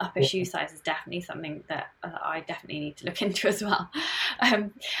up a shoe size is definitely something that I definitely need to look into as well.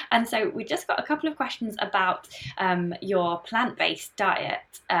 And so we just got a couple of questions about your plant-based diet,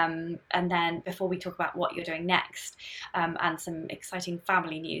 and then before we talk about what you're doing next, and some exciting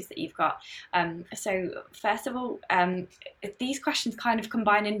family news that you've got. So first of all, these questions kind of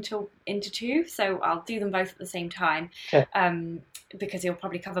combine into two, so I'll do them both at the same time. Okay. Because you'll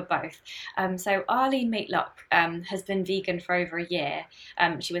probably cover both. So Arlene Meatlock has been vegan for over a year.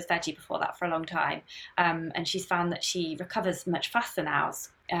 She was veggie before that for a long time, and she's found that she recovers much faster now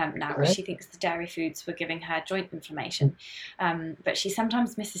because she thinks the dairy foods were giving her joint inflammation. But she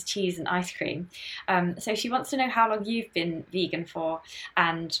sometimes misses cheese and ice cream. So she wants to know how long you've been vegan for,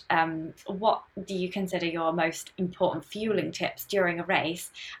 and what do you consider your most important fueling tips during a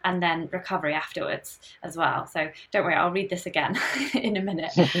race and then recovery afterwards as well. So don't worry, I'll read this again in a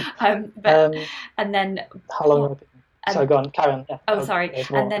minute. And then how long? So go on, Karen. Yeah. Sorry.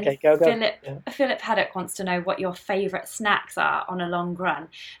 And then go. Philip Haddock wants to know what your favourite snacks are on a long run.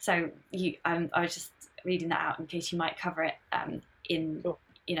 So I was just reading that out in case you might cover it in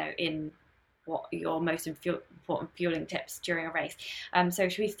what your most important fueling tips during a race. So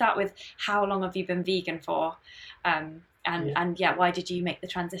should we start with how long have you been vegan for? And why did you make the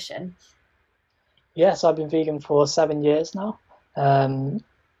transition? So I've been vegan for 7 years now. The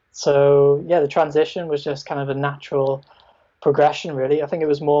transition was just kind of a natural progression, really. I think it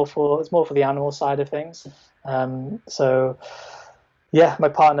was more for the animal side of things. My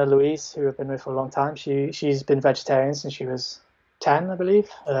partner Louise, who I've been with for a long time, she's been vegetarian since she was 10, I believe.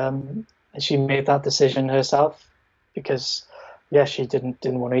 And she made that decision herself because she didn't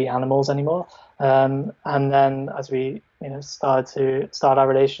want to eat animals anymore. And then as we started our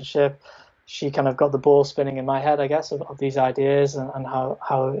relationship, she kind of got the ball spinning in my head, I guess, of these ideas and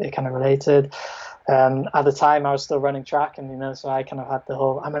how it kind of related. At the time, I was still running track, and so I kind of had the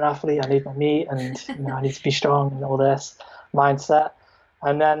whole I'm an athlete, I need my meat, and I need to be strong and all this mindset.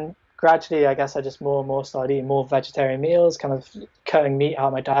 And then gradually, I guess I just more and more started eating more vegetarian meals, kind of cutting meat out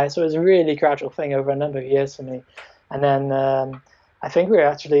of my diet. So it was a really gradual thing over a number of years for me. And then I think we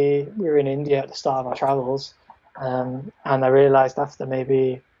were in India at the start of our travels, and I realized after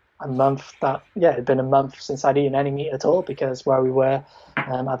maybe a month that it had been a month since I'd eaten any meat at all, because where we were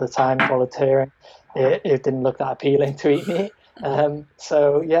at the time volunteering, it didn't look that appealing to eat meat.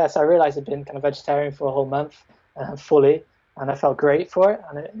 So I realized I'd been kind of vegetarian for a whole month fully, and I felt great for it,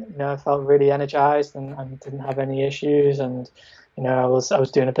 and I felt really energized and didn't have any issues, and I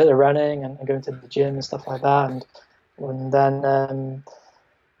was doing a bit of running and going to the gym and stuff like that, and then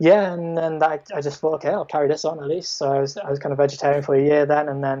I just thought, okay, I'll carry this on at least. So I was kind of vegetarian for a year then,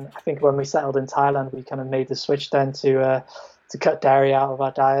 and then I think when we settled in Thailand, we kind of made the switch then to cut dairy out of our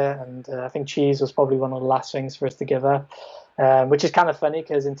diet, and I think cheese was probably one of the last things for us to give up, which is kind of funny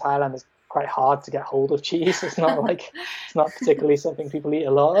because in Thailand it's quite hard to get hold of cheese. It's not particularly something people eat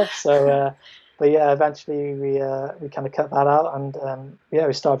a lot of. So, but yeah, eventually we kind of cut that out, and yeah,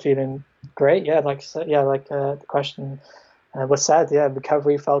 we started feeling great. Yeah, like I said, yeah, like the question was said. Yeah,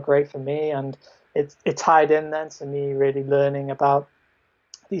 recovery felt great for me, and it tied in then to me really learning about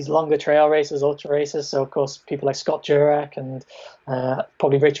these longer trail races, ultra races. So of course, people like Scott Jurek and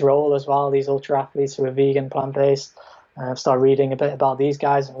probably Rich Roll as well. These ultra athletes who are vegan, plant based. Started reading a bit about these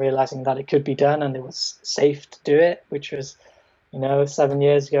guys and realizing that it could be done and it was safe to do it, which was, 7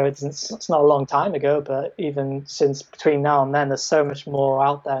 years ago. It's not a long time ago, but even since between now and then, there's so much more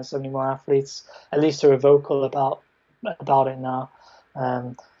out there and so many more athletes, at least who are vocal about it now.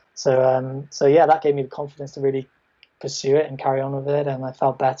 So yeah, that gave me the confidence to really pursue it and carry on with it, and I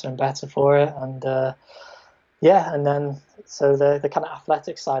felt better and better for it. And yeah, and then so the kind of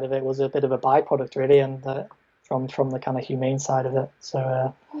athletic side of it was a bit of a byproduct really, and from the kind of humane side of it.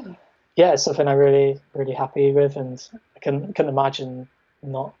 So yeah, it's something I'm really really happy with, and I couldn't imagine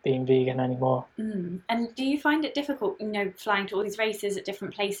not being vegan anymore. And do you find it difficult, flying to all these races at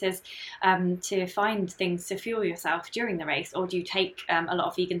different places, to find things to fuel yourself during the race, or do you take a lot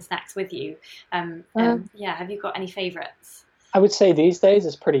of vegan snacks with you? Yeah, have you got any favourites? I would say these days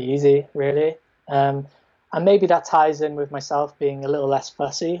it's pretty easy, really. And maybe that ties in with myself being a little less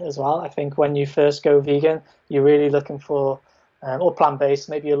fussy as well. I think when you first go vegan, you're really looking for, or plant-based,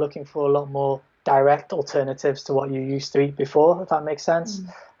 maybe you're looking for a lot more direct alternatives to what you used to eat before, if that makes sense.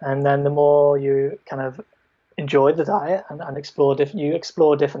 And then the more you kind of enjoy the diet and explore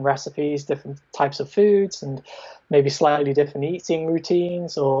different recipes, different types of foods, and maybe slightly different eating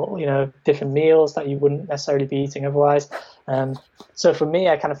routines, or different meals that you wouldn't necessarily be eating otherwise. So for me,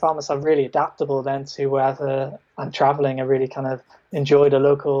 I kind of found myself really adaptable then to wherever I'm traveling. I really kind of enjoy the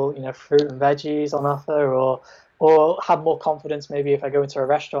local fruit and veggies on offer, or have more confidence maybe if I go into a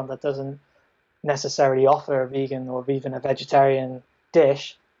restaurant that doesn't necessarily offer a vegan or even a vegetarian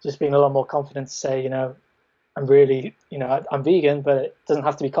dish, just being a lot more confident to say, I'm really, I'm vegan, but it doesn't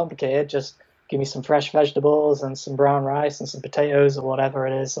have to be complicated. Just give me some fresh vegetables and some brown rice and some potatoes or whatever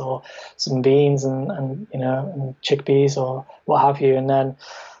it is, or some beans and and chickpeas or what have you. And then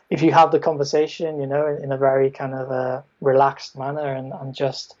if you have the conversation, in a very kind of a relaxed manner and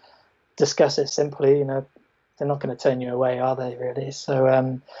just discuss it simply, they're not going to turn you away, are they, really?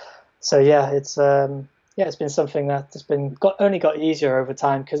 So yeah, it's been something that has only got easier over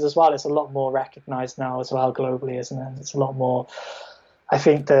time, because as well it's a lot more recognized now as well globally, isn't it? It's a lot more. I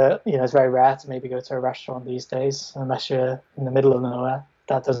think that it's very rare to maybe go to a restaurant these days unless you're in the middle of nowhere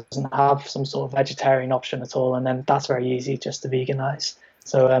that doesn't have some sort of vegetarian option at all, and then that's very easy just to veganize.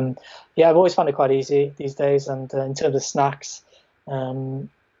 So yeah, I've always found it quite easy these days. And in terms of snacks,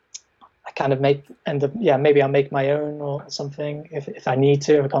 I kind of maybe I'll make my own or something if I need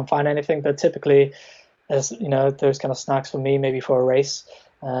to, if I can't find anything. But typically, as those kind of snacks for me, maybe for a race,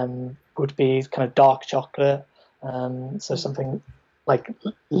 would be kind of dark chocolate. So something like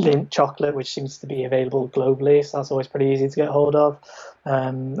Lindt chocolate, which seems to be available globally, so that's always pretty easy to get hold of.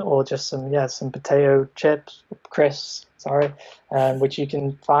 Or just some potato chips, crisps, which you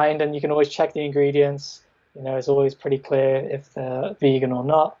can find, and you can always check the ingredients. It's always pretty clear if they're vegan or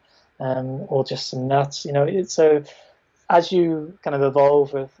not. Or just some nuts, so as you kind of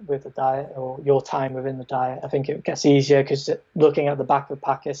evolve with the diet, or your time within the diet, I think it gets easier, because looking at the back of the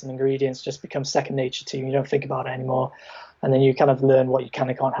packets and ingredients just becomes second nature to you. You don't think about it anymore, and then you kind of learn what you can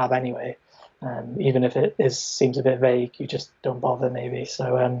and can't have anyway. Even if it seems a bit vague, you just don't bother maybe.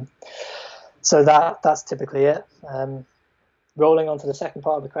 So that's typically it. Rolling on to the second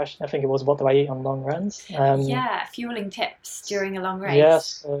part of the question, I think it was, what do I eat on long runs? Yeah, fueling tips during a long race.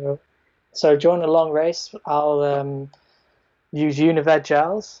 Yes. So during a long race, I'll use Unived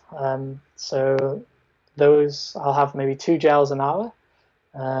gels. So those, I'll have maybe 2 gels an hour.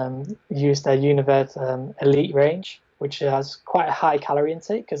 Use their Unived Elite range, which has quite a high calorie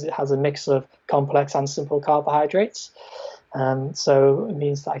intake because it has a mix of complex and simple carbohydrates. So it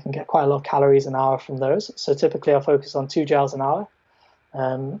means that I can get quite a lot of calories an hour from those. So typically I'll focus on 2 gels an hour.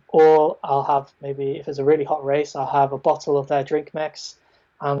 Or I'll have, maybe if it's a really hot race, I'll have a bottle of their drink mix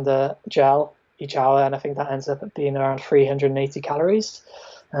and a gel each hour, and I think that ends up being around 380 calories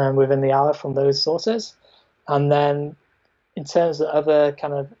within the hour from those sources. And then in terms of other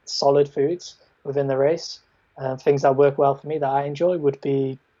kind of solid foods within the race, things that work well for me that I enjoy would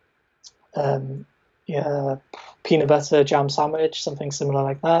be peanut butter jam sandwich, something similar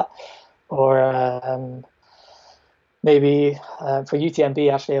like that, or maybe for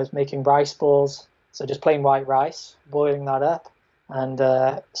UTMB, actually, I was making rice balls, so just plain white rice, boiling that up, and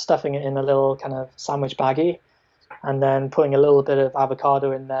stuffing it in a little kind of sandwich baggie, and then putting a little bit of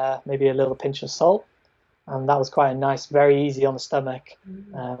avocado in there, maybe a little pinch of salt, and that was quite a nice, very easy on the stomach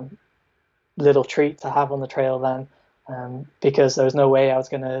little treat to have on the trail then, because there was no way I was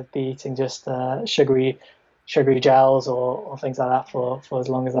going to be eating just sugary gels or things like that for as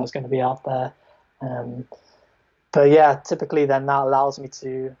long as I was going to be out there. But yeah, typically then that allows me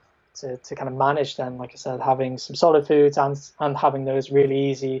to kind of manage then, like I said, having some solid foods and having those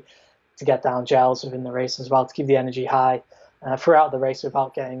really easy to get down gels within the race as well, to keep the energy high throughout the race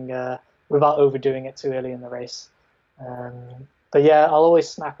without overdoing it too early in the race. But yeah, I'll always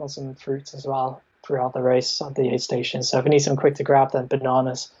snack on some fruits as well throughout the race at the aid station. So if I need something quick to grab, then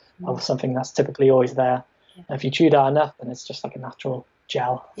bananas are something that's typically always there. Yeah. If you chew that enough, then it's just like a natural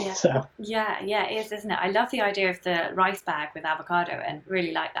gel. Yeah. So. Yeah, it is, isn't it? I love the idea of the rice bag with avocado and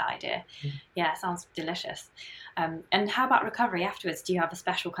really like that idea. Yeah, it sounds delicious. And how about recovery afterwards? Do you have a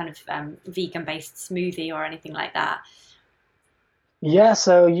special kind of vegan-based smoothie or anything like that? Yeah,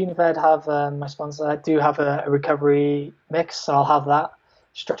 so Unived have my sponsor. I do have a recovery mix, so I'll have that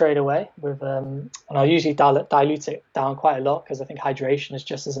straight away with, and I'll usually dilute it down quite a lot because I think hydration is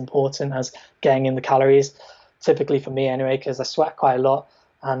just as important as getting in the calories. Typically for me anyway, because I sweat quite a lot,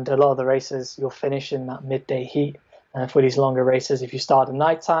 and a lot of the races you'll finish in that midday heat. For these longer races, if you start at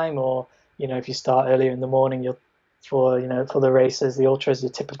nighttime or if you start earlier in the morning, for the races, the ultras,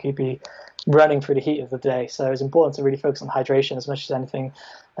 you'll typically be running through the heat of the day. So it's important to really focus on hydration as much as anything,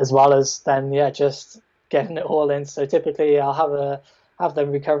 as well as then just getting it all in. So typically I'll have the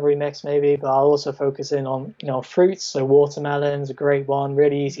recovery mix maybe, but I'll also focus in on fruits. So watermelon's a great one,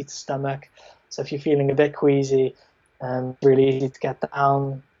 really easy to stomach. So if you're feeling a bit queasy, really easy to get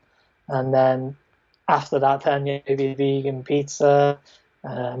down. And then after that, then maybe vegan pizza,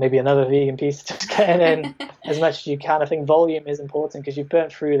 maybe another vegan pizza, just getting in as much as you can. I think volume is important because you've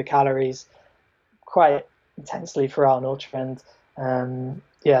burnt through the calories quite intensely throughout an ultra, and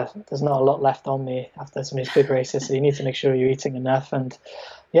there's not a lot left on me after some of these big races, so you need to make sure you're eating enough and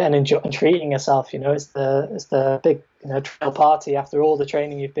treating yourself. It's the big trail party after all the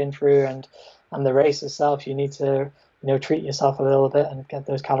training you've been through and the race itself. You need to treat yourself a little bit and get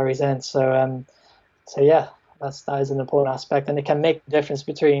those calories in. So yeah, that is an important aspect, and it can make the difference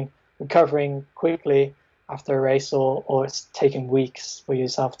between recovering quickly after a race or it's taking weeks for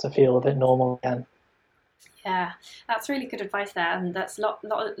yourself to feel a bit normal again. Yeah, that's really good advice there, and that's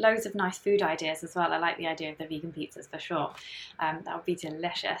loads of nice food ideas as well. I like the idea of the vegan pizzas for sure. That would be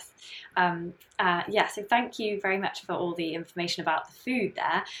delicious. So thank you very much for all the information about the food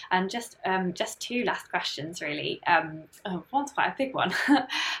there. And just two last questions really. One's quite a big one.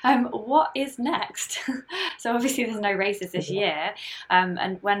 What is next? So obviously there's no races this year.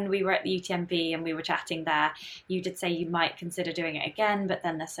 And when we were at the UTMB and we were chatting there, you did say you might consider doing it again, but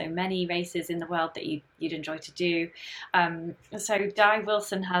then there's so many races in the world that you'd enjoy to do. So Di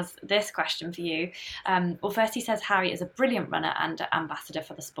Wilson has this question for you. Well, first he says Harry is a brilliant runner and ambassador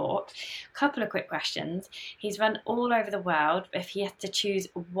for the sport. Couple of quick questions. He's run all over the world. If he had to choose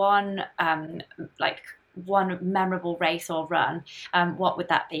one memorable race or run, what would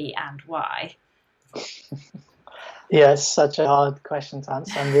that be and why? Yeah, it's such a hard question to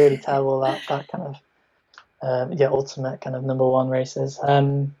answer. I'm really terrible at that kind of ultimate kind of number one races.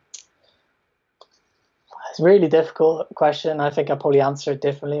 It's a really difficult question. I think I probably answer it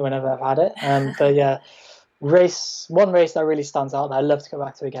differently whenever I've had it. But yeah, one race that really stands out that I'd love to go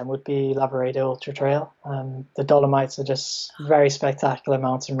back to again would be Lavaredo Ultra Trail. The Dolomites are just very spectacular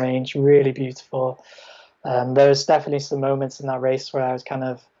mountain range, really beautiful. There's definitely some moments in that race where I was kind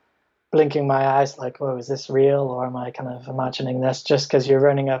of blinking my eyes like, oh, is this real or am I kind of imagining this? Just because you're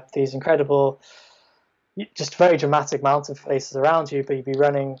running up these incredible, just very dramatic mountain faces around you, but you'd be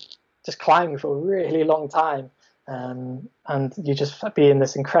running, just climbing for a really long time, and you just be in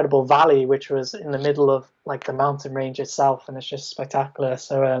this incredible valley which was in the middle of like the mountain range itself, and it's just spectacular.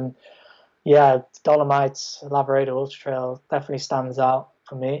 So Dolomites Lavaredo Ultra Trail definitely stands out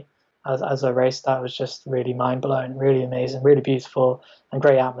for me as a race that was just really mind-blowing, really amazing, really beautiful and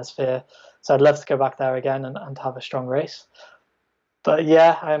great atmosphere. So I'd love to go back there again and have a strong race. But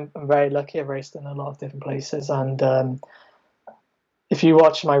yeah, I'm very lucky. I've raced in a lot of different places, and if you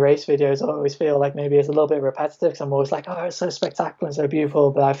watch my race videos, I always feel like maybe it's a little bit repetitive because I'm always like, oh, it's so spectacular and so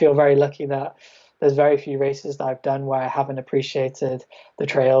beautiful. But I feel very lucky that there's very few races that I've done where I haven't appreciated the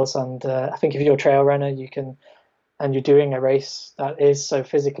trails. And I think if you're a trail runner, and you're doing a race that is so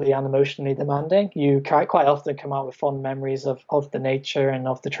physically and emotionally demanding, you quite often come out with fond memories of the nature and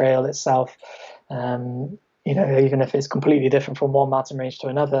of the trail itself. Even if it's completely different from one mountain range to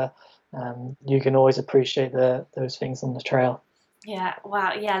another, you can always appreciate those things on the trail. Yeah,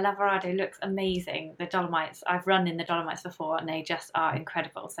 wow. Yeah, Lavorado looks amazing. The Dolomites, I've run in the Dolomites before and they just are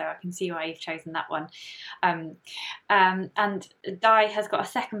incredible. So I can see why you've chosen that one. Um, and Di has got a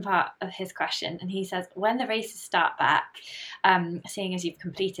second part of his question, and he says, when the races start back, seeing as you've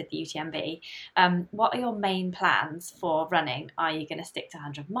completed the UTMB, what are your main plans for running? Are you going to stick to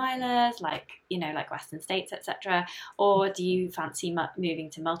 100 milers, like Western States, etc., or do you fancy moving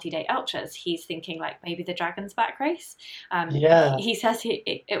to multi-day ultras? He's thinking like maybe the Dragon's Back race. Yeah. He says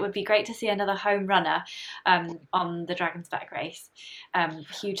it would be great to see another home runner on the Dragon's Back race.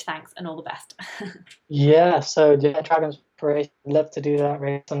 Huge thanks and all the best. Yeah, so yeah, Dragons Parade, I'd love to do that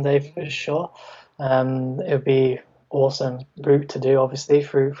race someday for sure. It would be awesome route to do, obviously,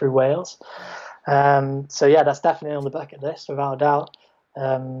 through Wales. So yeah, that's definitely on the bucket list without a doubt.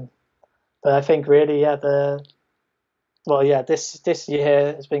 But I think really, yeah, this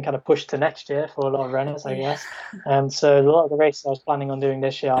year has been kind of pushed to next year for a lot of runners, I guess. So a lot of the races I was planning on doing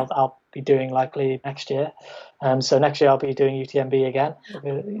this year, I'll be doing likely next year. So next year I'll be doing UTMB again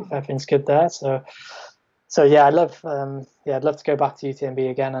if everything's good there. So yeah, I'd love to go back to UTMB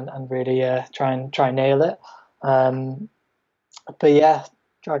again and really try and nail it. But yeah,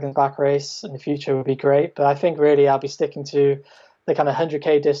 Dragon's Back race in the future would be great. But I think really I'll be sticking to the kind of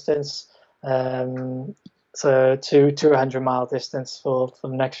 100k distance. So to 100-mile distance for the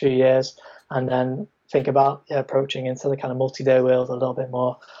next few years, and then think about approaching into the kind of multi-day world a little bit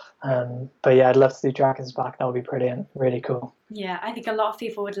more. But yeah, I'd love to do Dragons Back. That would be brilliant, really cool. Yeah, I think a lot of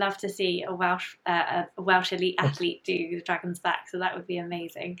people would love to see a Welsh elite athlete do the Dragon's Back, so that would be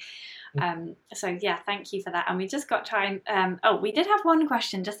amazing. So yeah, thank you for that. And we just got time. We did have one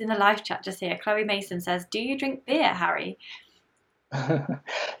question just in the live chat just here. Chloe Mason says, "Do you drink beer, Harry?"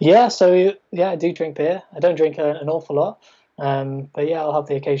 Yeah, so yeah, I do drink beer. I don't drink an awful lot, but yeah, I'll have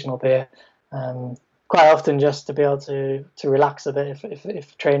the occasional beer. Quite often just to be able to relax a bit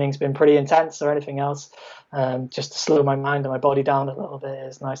if training's been pretty intense or anything else, just to slow my mind and my body down a little bit.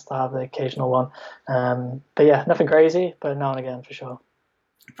 It's nice to have the occasional one. But yeah, nothing crazy, but now and again for sure.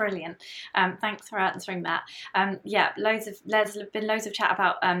 Brilliant. Thanks for answering that. There's been loads of chat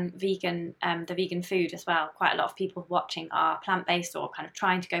about the vegan food as well. Quite a lot of people watching are plant-based or kind of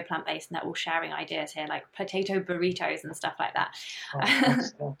trying to go plant-based, and they're all sharing ideas here, like potato burritos and stuff like that.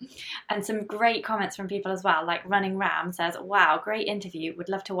 And some great comments from people as well, like Running Ram says, "Wow, great interview. Would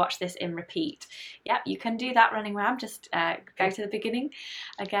love to watch this in repeat." Yep, you can do that, Running Ram. Just go to the beginning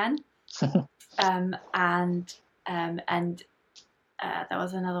again. There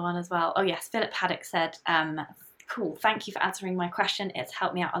was another one as well. Oh yes, Philip Haddock said, "Cool, thank you for answering my question. It's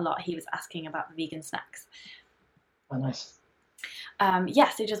helped me out a lot." He was asking about the vegan snacks. Oh, nice.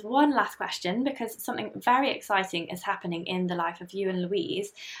 So just one last question, because something very exciting is happening in the life of you and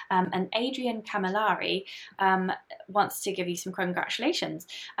Louise. And Adrian Camillari wants to give you some congratulations.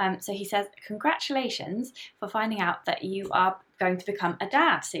 So he says, "Congratulations for finding out that you are going to become a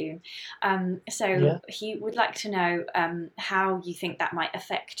dad soon." He would like to know how you think that might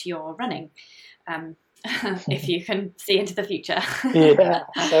affect your running, if you can see into the future.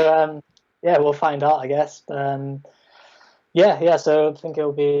 So we'll find out, I guess. So I think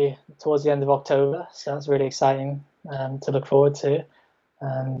it'll be towards the end of October, so that's really exciting to look forward to.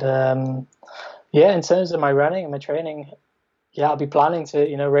 And in terms of my running and my training, I'll be planning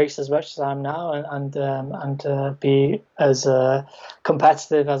to race as much as I am now and be as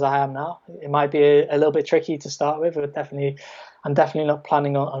competitive as I am now. It might be a little bit tricky to start with, but I'm definitely not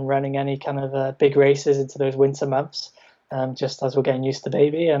planning on running any kind of big races into those winter months, just as we're getting used to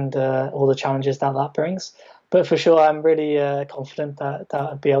baby and all the challenges that brings. But for sure, I'm really confident that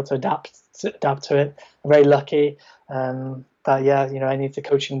I'll be able to adapt to it. I'm very lucky that I need the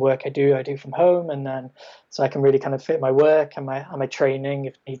coaching work I do from home, and then so I can really kind of fit my work and my training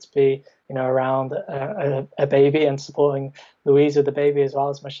if needs be, around a baby and supporting Louise with the baby as well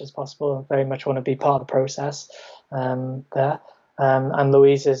as much as possible. I very much want to be part of the process there. And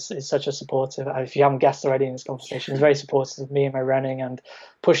Louise is such a supportive, if you haven't guessed already in this conversation, is very supportive of me and my running and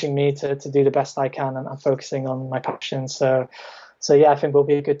pushing me to do the best I can and focusing on my passion. So I think we'll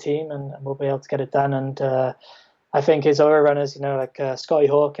be a good team and we'll be able to get it done. And I think his other runners, like Scotty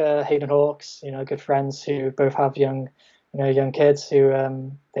Hawker, Hayden Hawks, good friends who both have young kids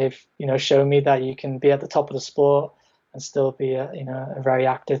who they've, shown me that you can be at the top of the sport and still be a very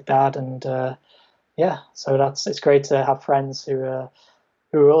active dad. And so it's great to have friends who are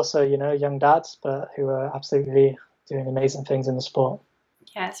also young dads, but who are absolutely doing amazing things in the sport.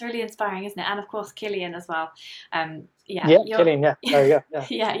 Yeah, it's really inspiring, isn't it? And of course, Killian as well. Killian, there you go.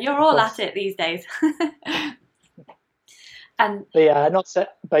 Yeah, you're all at it these days. And But yeah, not so,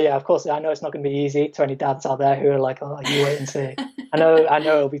 but yeah, of course, I know it's not going to be easy to any dads out there who are like, oh, you wait and see. I know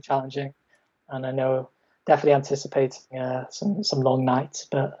it'll be challenging, and I know definitely anticipating some long nights,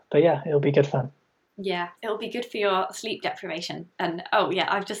 but yeah, it'll be good fun. yeah, it'll be good for your sleep deprivation. And oh yeah,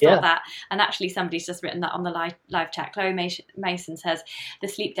 I've just thought Yeah. that. And actually, somebody's just written that on the live chat. Chloe Mason says the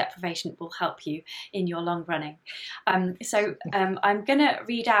sleep deprivation will help you in your long running. I'm gonna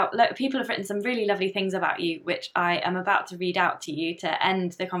read out. People have written some really lovely things about you, which I am about to read out to you to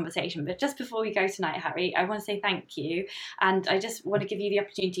end the conversation. But just before we go tonight, Harry, I want to say thank you, and I just want to give you the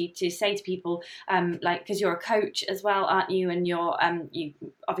opportunity to say to people, because you're a coach as well, aren't you? And you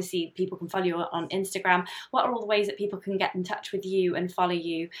obviously people can follow you on Instagram. What are all the ways that people can get in touch with you and follow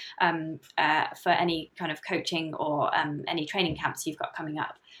you for any kind of coaching or any training camps you've got coming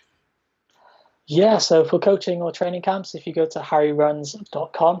up? Yeah, so for coaching or training camps, if you go to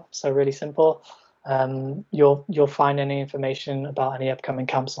harryruns.com, so really simple, you'll find any information about any upcoming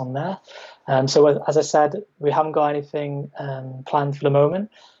camps on there. So as I said, we haven't got anything planned for the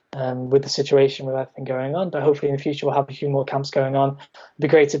moment. With the situation with everything going on, but hopefully in the future we'll have a few more camps going on. It'd be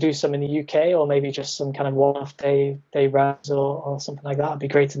great to do some in the UK, or maybe just some kind of one-off day runs or something like that. It'd be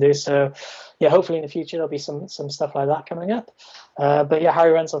great to do. So yeah, hopefully in the future there'll be some stuff like that coming up. But yeah,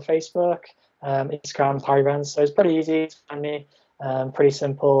 Harry Runs on Facebook, Instagram Harry Runs. So it's pretty easy to find me. Pretty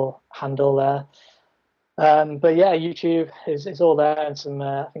simple handle there. But yeah, YouTube is all there, and some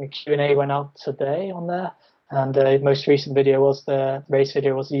I think a Q&A went out today on there. And the most recent video was the race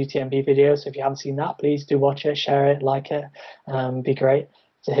video, was the UTMB video. So if you haven't seen that, please do watch it, share it, like it. Be great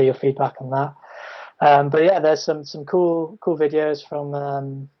to hear your feedback on that. But yeah, there's some cool videos from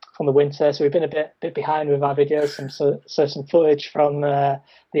the winter. So we've been a bit behind with our videos. Some footage from the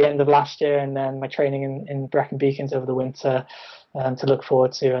end of last year, and then my training in Brecon Beacons over the winter to look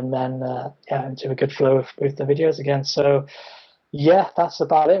forward to, and then into a good flow with the videos again. So yeah, that's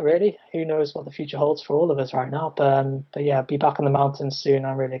about it really. Who knows what the future holds for all of us right now, but yeah, be back on the mountains soon.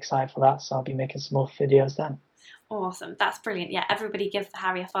 I'm really excited for that, so I'll be making some more videos then. Awesome, that's brilliant. Yeah, everybody give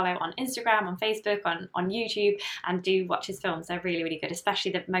Harry a follow on Instagram, on Facebook, on YouTube, and do watch his films. They're really, really good,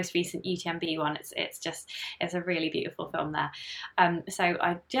 especially the most recent UTMB one. It's a really beautiful film there. So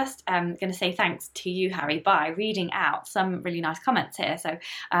I just going to say thanks to you, Harry, by reading out some really nice comments here. So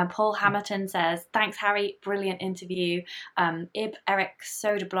Paul Hamilton says, thanks, Harry, brilliant interview. Eric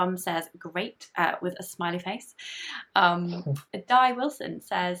Soderblom says, great, with a smiley face. Di Wilson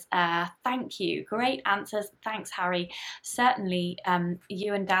says, thank you, great answers, thanks, Harry. Certainly,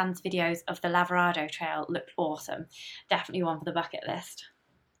 you and Dan's videos of the Lavorado Trail looked awesome. Definitely one for the bucket list.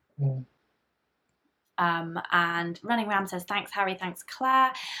 Mm. And Running Ram says, thanks, Harry. Thanks,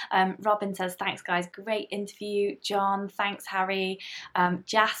 Claire. Robin says, thanks, guys. Great interview. John, thanks, Harry.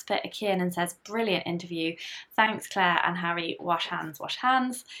 Jasper Akiernan says, brilliant interview. Thanks, Claire and Harry. Wash hands, wash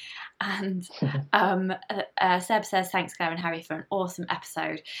hands. And Seb says, thanks, Claire and Harry, for an awesome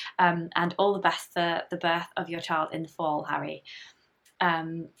episode. And all the best for the birth of your child in the fall, Harry.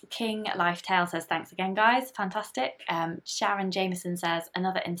 King Lifetail says, thanks again, guys. Fantastic. Sharon Jameson says,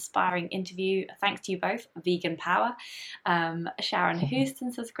 another inspiring interview. Thanks to you both. Vegan power. Sharon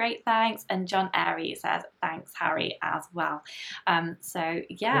Houston says, great, thanks. And John Airy says, thanks, Harry, as well. Thank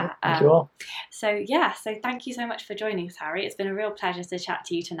you all. So thank you so much for joining us, Harry. It's been a real pleasure to chat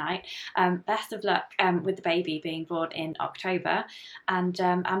to you tonight. Best of luck with the baby being born in October. And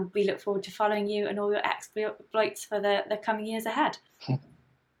we look forward to following you and all your exploits for the coming years ahead.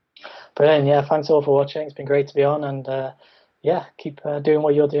 Brilliant. Yeah, thanks all for watching. It's been great to be on, and keep doing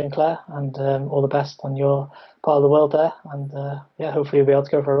what you're doing, Claire, and all the best on your part of the world there, and hopefully you'll be able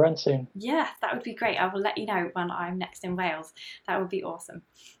to go for a run soon. Yeah, that would be great. I will let you know when I'm next in Wales. That would be awesome.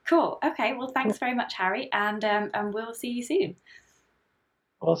 Cool. Okay, well, thanks very much, Harry, and we'll see you soon.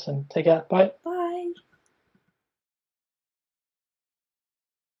 Awesome. Take care. Bye. Bye.